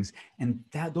those things. And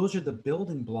those are the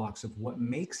building blocks of what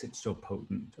makes it so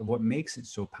potent, of what makes it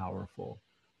so powerful.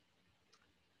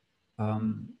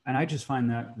 And I just find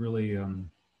that really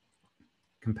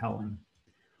compelling,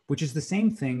 which is the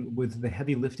same thing with the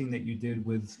heavy lifting that you did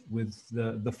with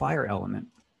the fire element.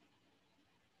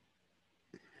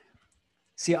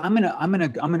 See, I'm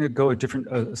gonna go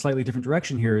a slightly different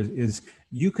direction here. Is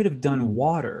you could have done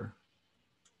water,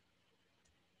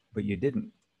 but you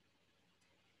didn't.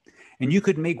 And you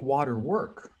could make water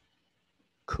work.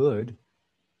 Could.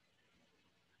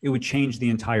 It would change the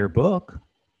entire book.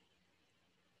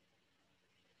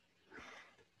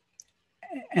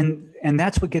 And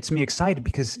that's what gets me excited,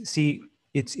 because see,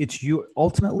 it's you,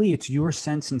 ultimately it's your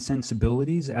sense and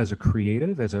sensibilities as a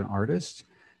creative, as an artist,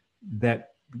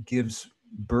 that gives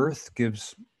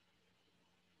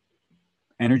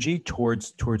energy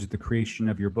towards the creation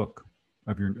of your book,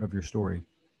 of your story.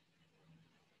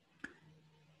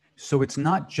 So it's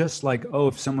not just like, oh,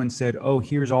 if someone said, oh,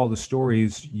 here's all the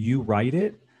stories, you write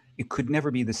it, it could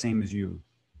never be the same as you.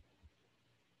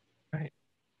 Right.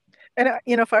 And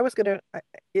if I was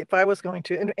going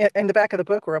to, in the back of the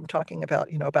book where I'm talking about,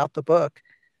 about the book,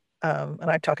 and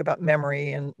I talk about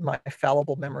memory and my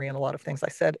fallible memory and a lot of things, I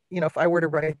said, if I were to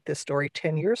write this story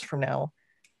 10 years from now,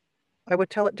 I would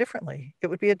tell it differently.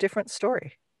 It would be a different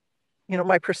story.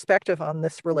 My perspective on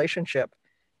this relationship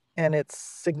and its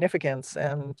significance,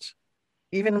 and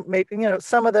even maybe,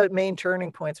 some of the main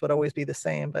turning points would always be the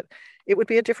same, but it would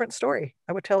be a different story.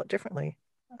 I would tell it differently.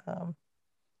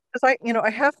 Because I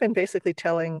have been basically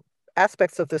telling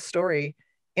aspects of this story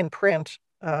in print,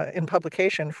 in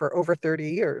publication for over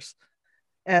 30 years.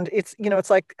 And it's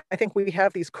like, I think we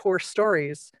have these core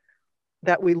stories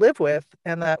that we live with,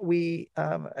 and that we,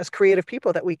 as creative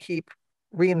people, that we keep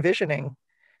re-envisioning.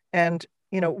 And,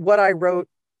 what I wrote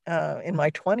in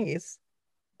my 20s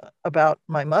about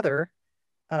my mother,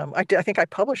 I think I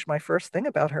published my first thing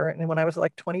about her, and when I was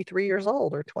like 23 years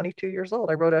old or 22 years old,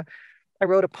 I wrote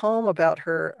a poem about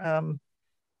her.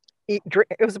 It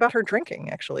was about her drinking,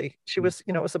 actually. She was,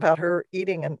 it was about her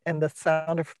eating, and the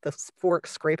sound of the fork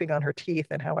scraping on her teeth,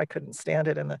 and how I couldn't stand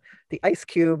it, and the ice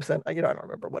cubes, and I don't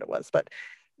remember what it was, but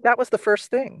that was the first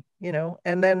thing,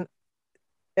 and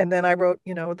then I wrote,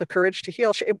 The Courage to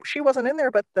Heal. She wasn't in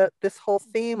there, but this whole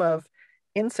theme of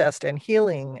incest and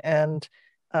healing, and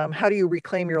how do you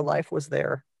reclaim your life was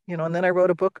there, and then I wrote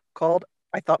a book called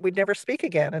I Thought We'd Never Speak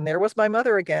Again. And there was my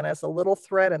mother again as a little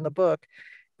thread in the book.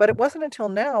 But it wasn't until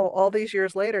now, all these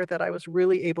years later, that I was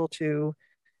really able to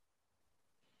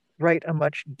write a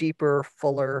much deeper,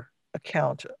 fuller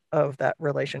account of that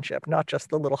relationship, not just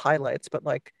the little highlights, but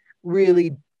like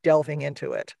really delving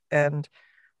into it. And,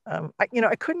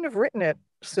 I couldn't have written it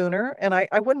sooner, and I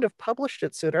wouldn't have published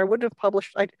it sooner.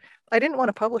 I didn't want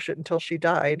to publish it until she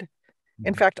died.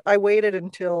 In fact, I waited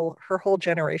until her whole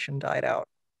generation died out.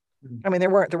 I mean, there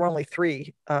were only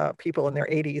three people in their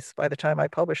 80s by the time I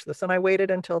published this, and I waited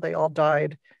until they all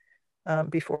died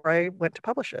before I went to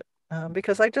publish it,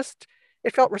 because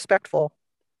it felt respectful.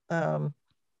 And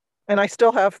I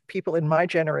still have people in my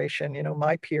generation,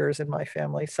 my peers in my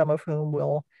family, some of whom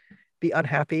will be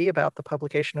unhappy about the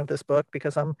publication of this book,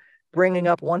 because I'm bringing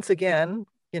up once again,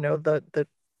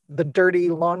 the dirty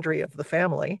laundry of the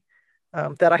family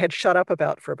that I had shut up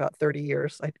about for about 30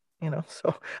 years.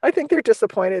 So I think they're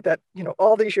disappointed that,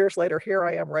 all these years later, here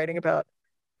I am writing about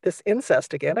this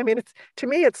incest again. I mean, to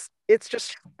me, it's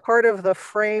just part of the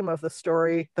frame of the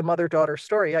story, the mother-daughter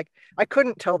story. I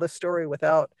couldn't tell this story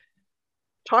without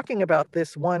talking about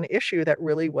this one issue that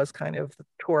really was kind of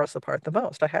tore us apart the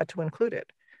most. I had to include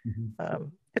it. Mm-hmm.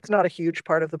 It's not a huge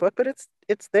part of the book, but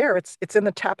it's there. It's in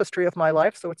the tapestry of my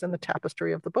life, so it's in the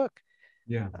tapestry of the book.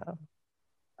 Yeah.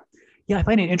 Yeah, I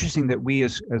find it interesting that we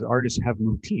as artists have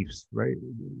motifs, right?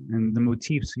 And the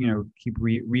motifs, keep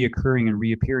reoccurring and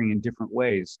reappearing in different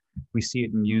ways. We see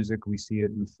it in music, we see it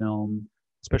in film,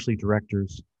 especially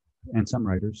directors and some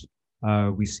writers.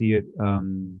 We see it a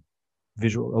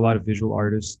lot of visual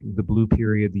artists, the blue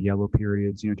period, the yellow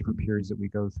periods, different periods that we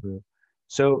go through.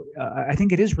 So I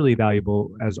think it is really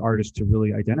valuable as artists to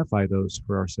really identify those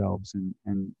for ourselves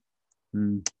and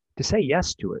to say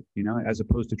yes to it, as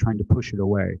opposed to trying to push it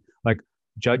away, like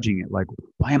judging it, like,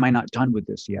 why am I not done with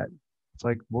this yet? It's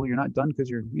like, well, you're not done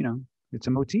because it's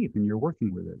a motif and you're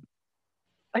working with it.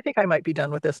 I think I might be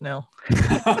done with this now.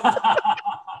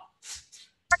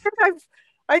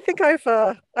 I think I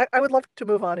would love to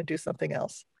move on and do something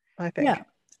else. I think. Yeah.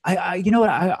 You know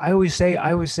what I always say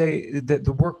that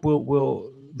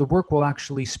the work will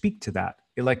actually speak to that.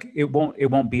 It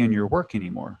won't be in your work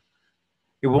anymore.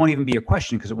 It won't even be a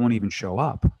question because it won't even show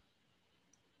up.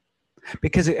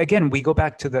 Because again, we go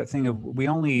back to that thing of we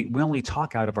only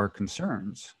talk out of our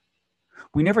concerns.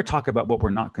 We never talk about what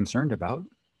we're not concerned about.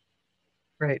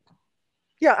 Right.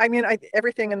 Yeah. I mean,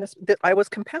 everything in this, I was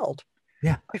compelled.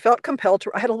 Yeah. I felt compelled to.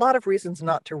 I had a lot of reasons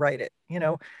not to write it.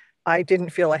 I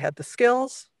didn't feel I had the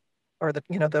skills or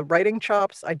the writing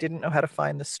chops. I didn't know how to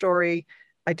find the story.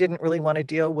 I didn't really want to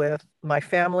deal with my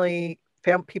family,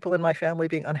 people in my family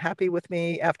being unhappy with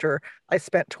me after I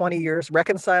spent 20 years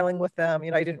reconciling with them.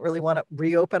 I didn't really want to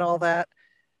reopen all that.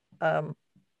 I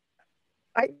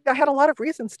had a lot of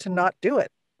reasons to not do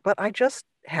it, but I just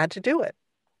had to do it.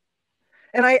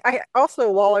 And I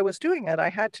also, while I was doing it, I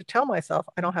had to tell myself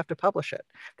I don't have to publish it.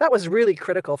 That was really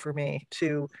critical for me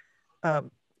to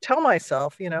tell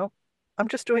myself, I'm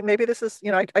just doing, maybe this is,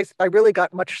 I really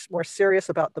got much more serious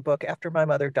about the book after my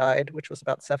mother died, which was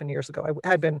about 7 years ago. I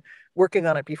had been working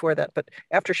on it before that, but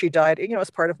after she died, as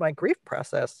part of my grief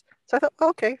process. So I thought,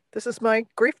 okay, this is my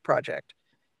grief project.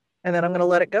 And then I'm going to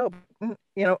let it go.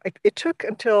 It took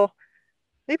until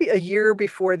maybe a year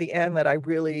before the end that I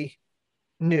really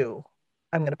knew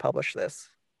I'm going to publish this.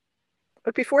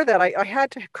 But before that, I had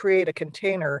to create a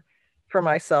container for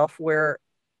myself where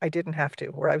I didn't have to,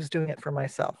 where I was doing it for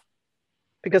myself.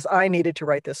 Because I needed to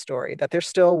write this story, that there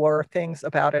still were things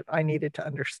about it I needed to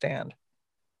understand.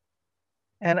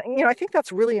 And, I think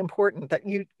that's really important that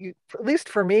you, at least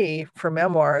for me, for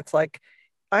memoir, it's like,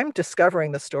 I'm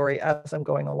discovering the story as I'm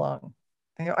going along.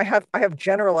 I have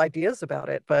general ideas about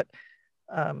it, but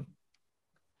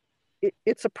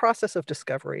it's a process of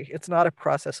discovery. It's not a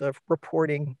process of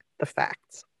reporting the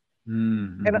facts.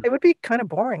 Mm-hmm. And it would be kind of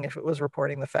boring if it was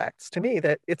reporting the facts. To me,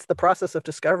 that it's the process of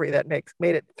discovery that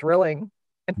made it thrilling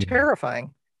and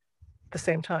terrifying at the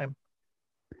same time.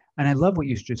 And I love what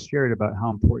you just shared about how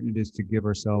important it is to give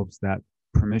ourselves that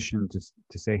permission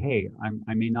to say, hey,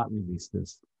 I may not release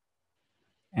this.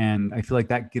 And I feel like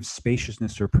that gives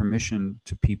spaciousness or permission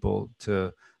to people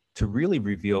to really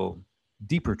reveal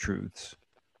deeper truths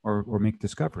or make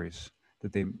discoveries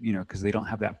that they, because they don't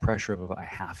have that pressure of I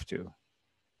have to.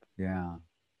 Yeah.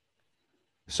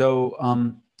 So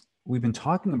we've been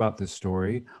talking about this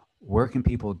story. Where can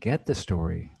people get the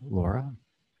story, Laura?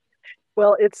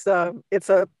 Well, it's a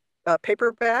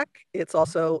paperback. It's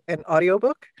also an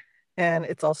audiobook, and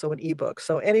it's also an ebook.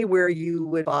 So anywhere you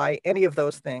would buy any of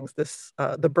those things, this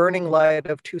The Burning Light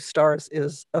of Two Stars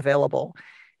is available.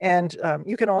 And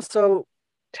you can also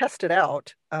test it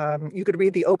out. You could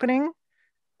read the opening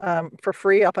for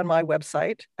free up on my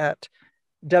website at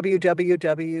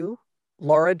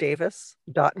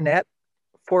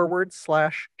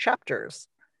www.lauradavis.net/chapters.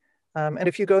 And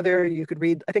if you go there, you could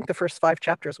read, I think, the first 5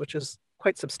 chapters, which is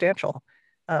quite substantial,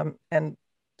 and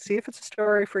see if it's a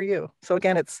story for you. So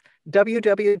again, it's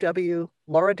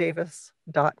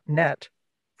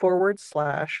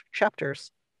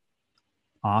www.lauradavis.net/chapters.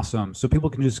 Awesome. So people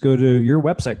can just go to your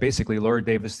website, basically, Laura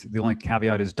Davis. The only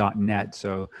caveat is .net.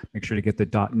 So make sure to get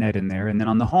the .net in there. And then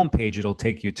on the homepage, it'll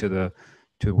take you to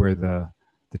where the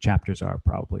chapters are,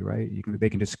 probably, right? They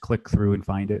can just click through and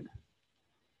find it.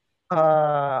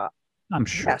 I'm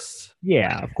sure. Yes.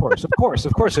 Yeah, of course.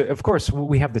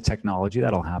 We have the technology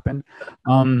that'll happen.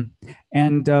 And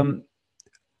a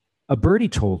birdie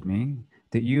told me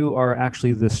that you are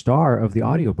actually the star of the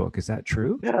audiobook. Is that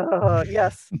true?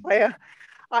 Yes.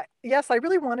 Yes, I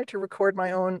really wanted to record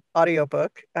my own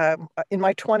audiobook. In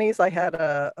my 20s, I had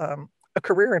a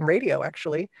career in radio,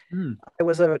 actually. I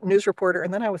was a news reporter,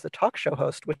 and then I was a talk show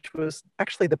host, which was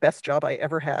actually the best job I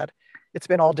ever had. It's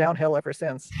been all downhill ever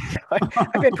since.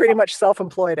 I've been pretty much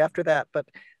self-employed after that, but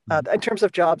in terms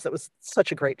of jobs, it was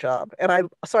such a great job. And I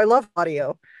love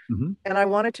audio, and I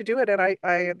wanted to do it. And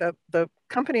the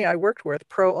company I worked with,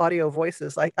 Pro Audio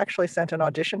Voices, I actually sent an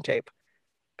audition tape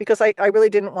because I really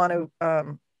didn't want to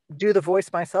do the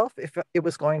voice myself if it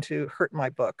was going to hurt my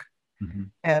book.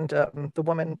 And the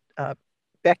woman,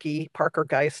 Becky Parker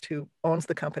Geist, who owns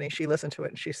the company, she listened to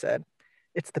it and she said,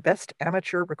 "It's the best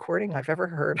amateur recording I've ever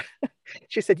heard."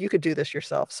 She said, "You could do this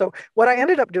yourself." So what I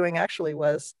ended up doing actually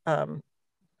was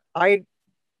I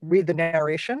read the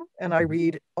narration, and I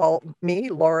read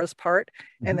Laura's part,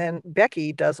 and then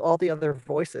Becky does all the other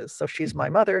voices. So she's my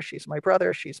mother, she's my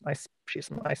brother, she's my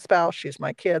spouse, she's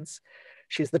my kids,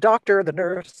 she's the doctor, the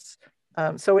nurse.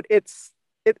 So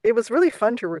it was really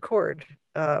fun to record,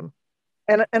 and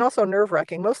also nerve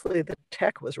wracking. Mostly the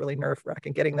tech was really nerve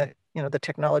wracking. Getting the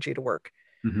technology to work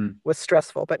was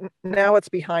stressful. But now it's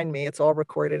behind me. It's all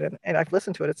recorded, and I've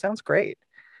listened to it. It sounds great.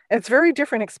 And it's a very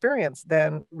different experience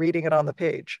than reading it on the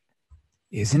page.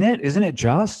 Isn't it? Isn't it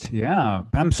just? Yeah.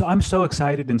 I'm so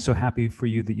excited and so happy for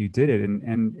you that you did it.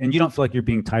 And you don't feel like you're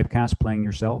being typecast playing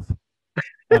yourself.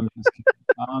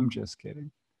 I'm just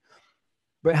kidding.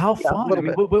 But how fun. I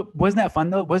mean, wasn't that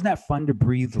fun though? Wasn't that fun to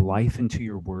breathe life into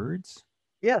your words?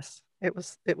 Yes, it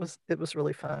was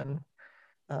really fun.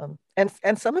 And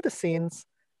some of the scenes,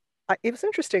 it was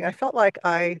interesting. I felt like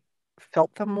I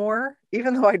felt them more,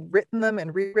 even though I'd written them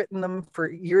and rewritten them for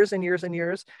years and years and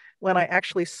years. When I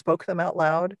actually spoke them out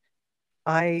loud,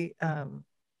 I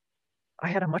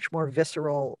had a much more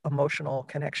visceral, emotional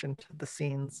connection to the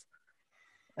scenes.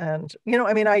 And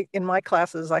I mean, in my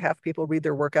classes, I have people read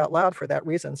their work out loud for that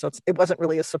reason. So it wasn't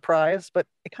really a surprise, but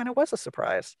it kind of was a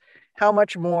surprise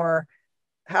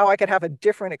how I could have a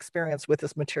different experience with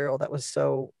this material that was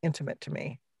so intimate to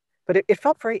me. But it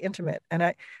felt very intimate. And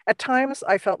at times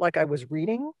I felt like I was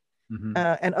reading,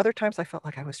 and other times I felt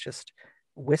like I was just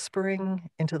whispering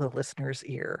into the listener's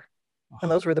ear. And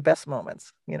those were the best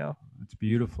moments, It's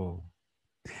beautiful.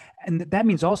 And that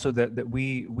means also that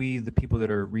we the people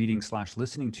that are reading /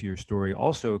 listening to your story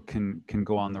also can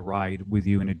go on the ride with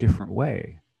you in a different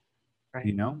way.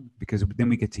 Right. Because then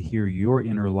we get to hear your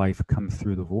inner life come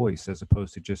through the voice, as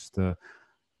opposed to just the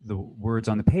words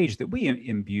on the page that we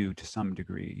imbue to some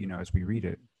degree, as we read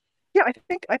it. Yeah,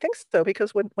 I think so,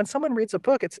 because when someone reads a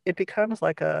book, it becomes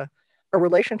like a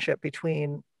relationship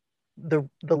between the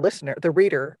listener, the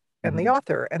reader, and the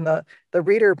author, and the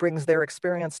reader brings their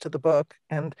experience to the book.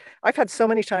 And I've had so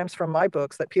many times from my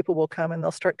books that people will come and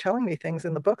they'll start telling me things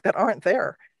in the book that aren't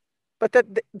there, but that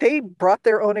they brought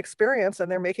their own experience,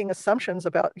 and they're making assumptions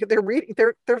about they're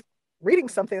reading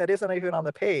something that isn't even on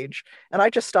the page. And I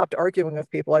just stopped arguing with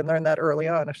people. I learned that early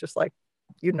on. It's just like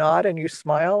you nod and you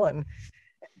smile, and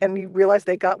you realize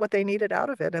they got what they needed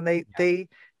out of it, and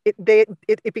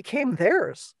it became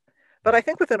theirs. But I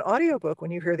think with an audiobook, when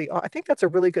you hear I think that's a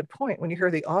really good point. When you hear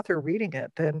the author reading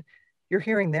it, then you're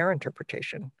hearing their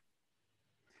interpretation.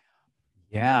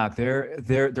 Yeah,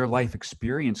 their life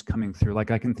experience coming through. Like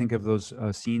I can think of those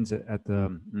scenes at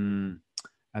the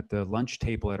lunch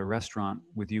table at a restaurant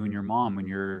with you and your mom, when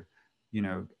you're,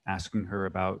 asking her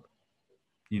about,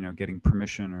 getting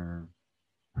permission or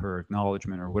her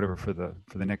acknowledgement or whatever for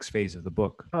the next phase of the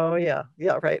book. Oh yeah,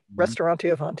 right. Restaurante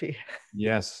Avanti.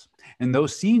 Yes, and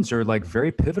those scenes are like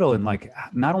very pivotal in like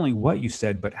not only what you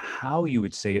said, but how you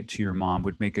would say it to your mom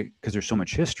would make it, because there's so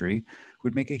much history,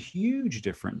 would make a huge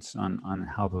difference on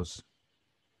how those.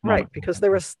 Right, because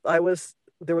there was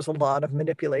a lot of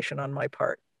manipulation on my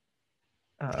part.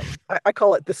 I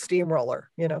call it the steamroller.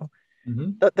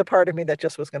 The part of me that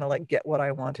just was going to like get what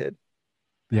I wanted.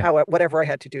 Yeah. Whatever I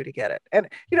had to do to get it. And,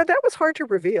 that was hard to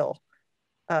reveal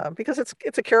because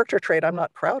it's a character trait I'm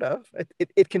not proud of.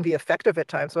 It can be effective at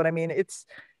times, but I mean, it's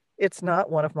not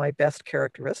one of my best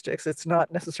characteristics. It's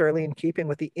not necessarily in keeping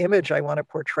with the image I want to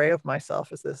portray of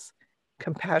myself as this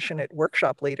compassionate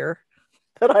workshop leader,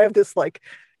 that I have this like,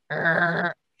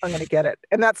 I'm going to get it.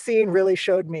 And that scene really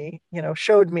showed me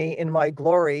in my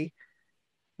glory,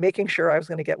 making sure I was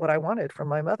going to get what I wanted from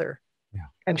my mother. Yeah.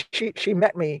 And she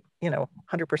met me,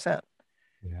 100%.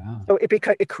 Yeah. So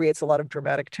it creates a lot of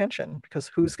dramatic tension, because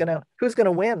who's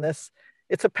gonna win this?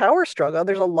 It's a power struggle.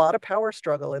 There's a lot of power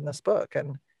struggle in this book,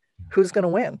 and who's gonna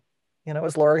win?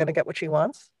 Is Laura gonna get what she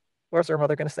wants, or is her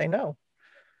mother gonna say no?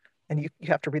 And you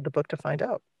have to read the book to find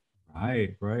out.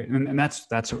 Right. And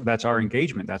that's our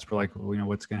engagement. That's for like,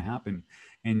 what's going to happen.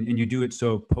 And you do it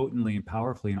so potently and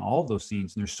powerfully in all of those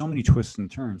scenes. And there's so many twists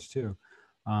and turns too.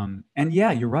 And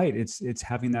yeah, you're right. It's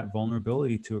having that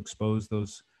vulnerability to expose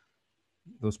those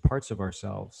parts of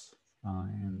ourselves.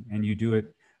 And you do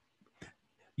it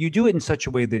in such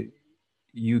a way that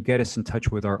you get us in touch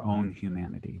with our own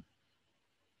humanity.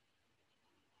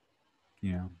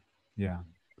 Yeah.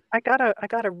 I got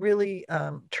a really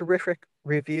terrific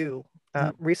review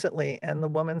recently, and the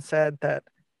woman said that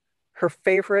her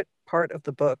favorite part of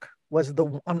the book was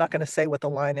I'm not going to say what the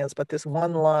line is, but this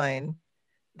one line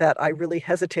that I really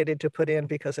hesitated to put in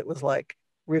because it was like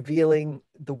revealing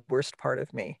the worst part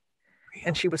of me. Really?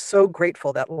 And she was so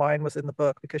grateful that line was in the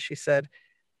book, because she said,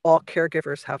 all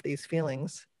caregivers have these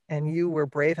feelings, and you were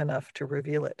brave enough to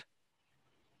reveal it.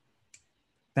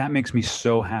 That makes me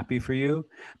so happy for you.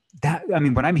 That, I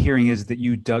mean, what I'm hearing is that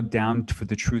you dug down for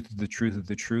the truth of the truth of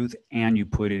the truth, and you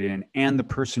put it in. And the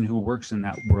person who works in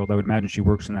that world, I would imagine she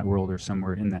works in that world or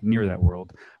somewhere in that, near that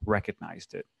world,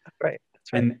 recognized it. Right.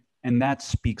 That's right. And that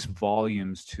speaks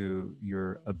volumes to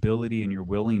your ability and your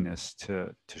willingness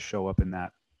to show up in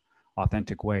that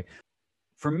authentic way.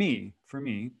 For me,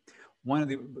 one of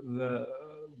the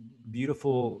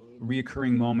beautiful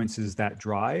reoccurring moments is that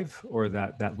drive, or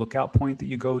that lookout point that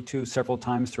you go to several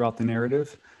times throughout the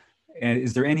narrative. And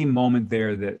is there any moment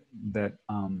there that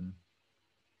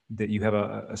you have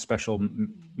a special,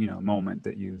 moment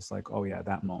that you was like, oh yeah,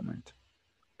 that moment?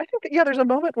 I think that, yeah, there's a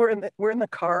moment we're in the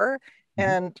car,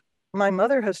 and my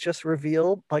mother has just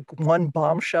revealed like one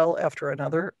bombshell after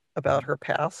another about her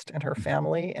past and her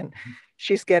family, and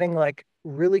she's getting like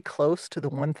really close to the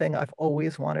one thing I've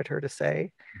always wanted her to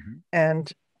say. And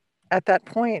at that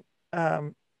point,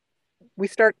 we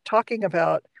start talking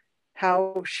about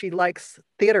how she likes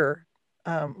theater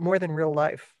more than real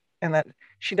life, and that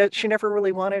she never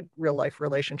really wanted real life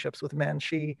relationships with men.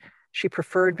 She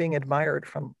preferred being admired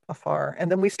from afar.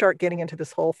 And then we start getting into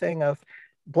this whole thing of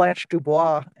Blanche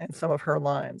Dubois and some of her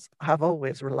lines. I've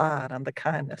always relied on the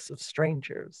kindness of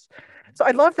strangers. So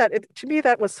I love that. To me,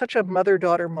 that was such a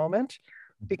mother-daughter moment,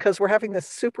 because we're having this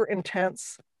super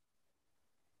intense,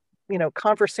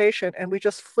 conversation, and we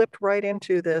just flipped right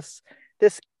into this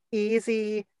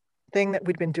easy thing that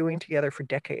we'd been doing together for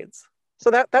decades.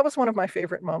 So that was one of my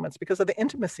favorite moments because of the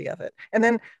intimacy of it. And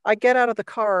then I get out of the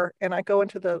car and I go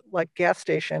into the gas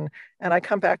station, and I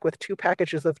come back with 2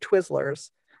 packages of Twizzlers,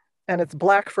 and it's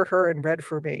black for her and red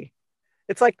for me.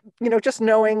 It's like, just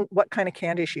knowing what kind of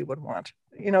candy she would want,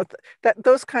 that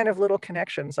those kind of little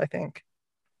connections, I think,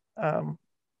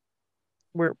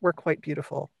 were quite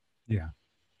beautiful. Yeah.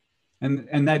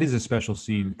 And that is a special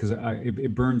scene because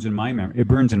it burns in my memory. It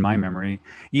burns in my memory,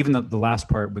 even the last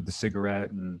part with the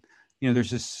cigarette, and there's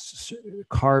just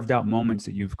carved out moments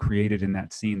that you've created in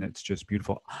that scene that's just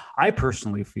beautiful. I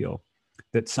personally feel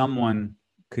that someone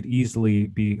could easily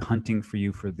be hunting for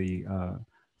you for the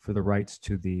rights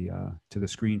to the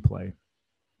screenplay,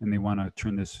 and they want to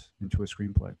turn this into a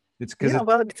screenplay. It's because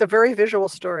it's a very visual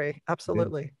story.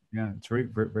 Absolutely. Yeah, it's very,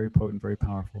 very, very potent, very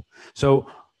powerful. So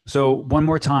one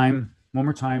more time,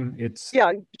 it's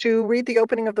to read the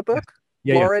opening of the book,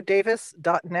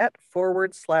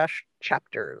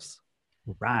 lauradavis.net/chapters.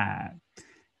 Right.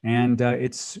 And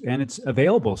it's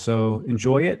available. So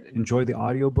enjoy it. Enjoy the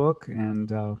audiobook.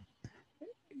 And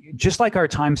just like our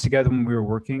times together when we were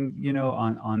working,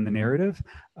 on the narrative,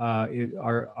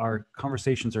 our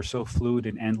conversations are so fluid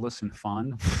and endless and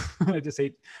fun. I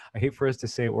hate for us to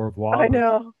say au revoir. I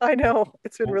know.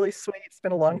 It's been really sweet. It's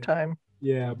been a long time.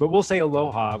 Yeah, but we'll say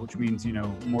aloha, which means,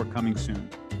 more coming soon.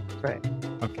 Right.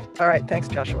 Okay. All right. Thanks,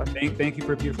 Joshua. Thank you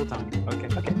for a beautiful time. Okay.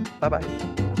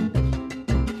 Bye-bye.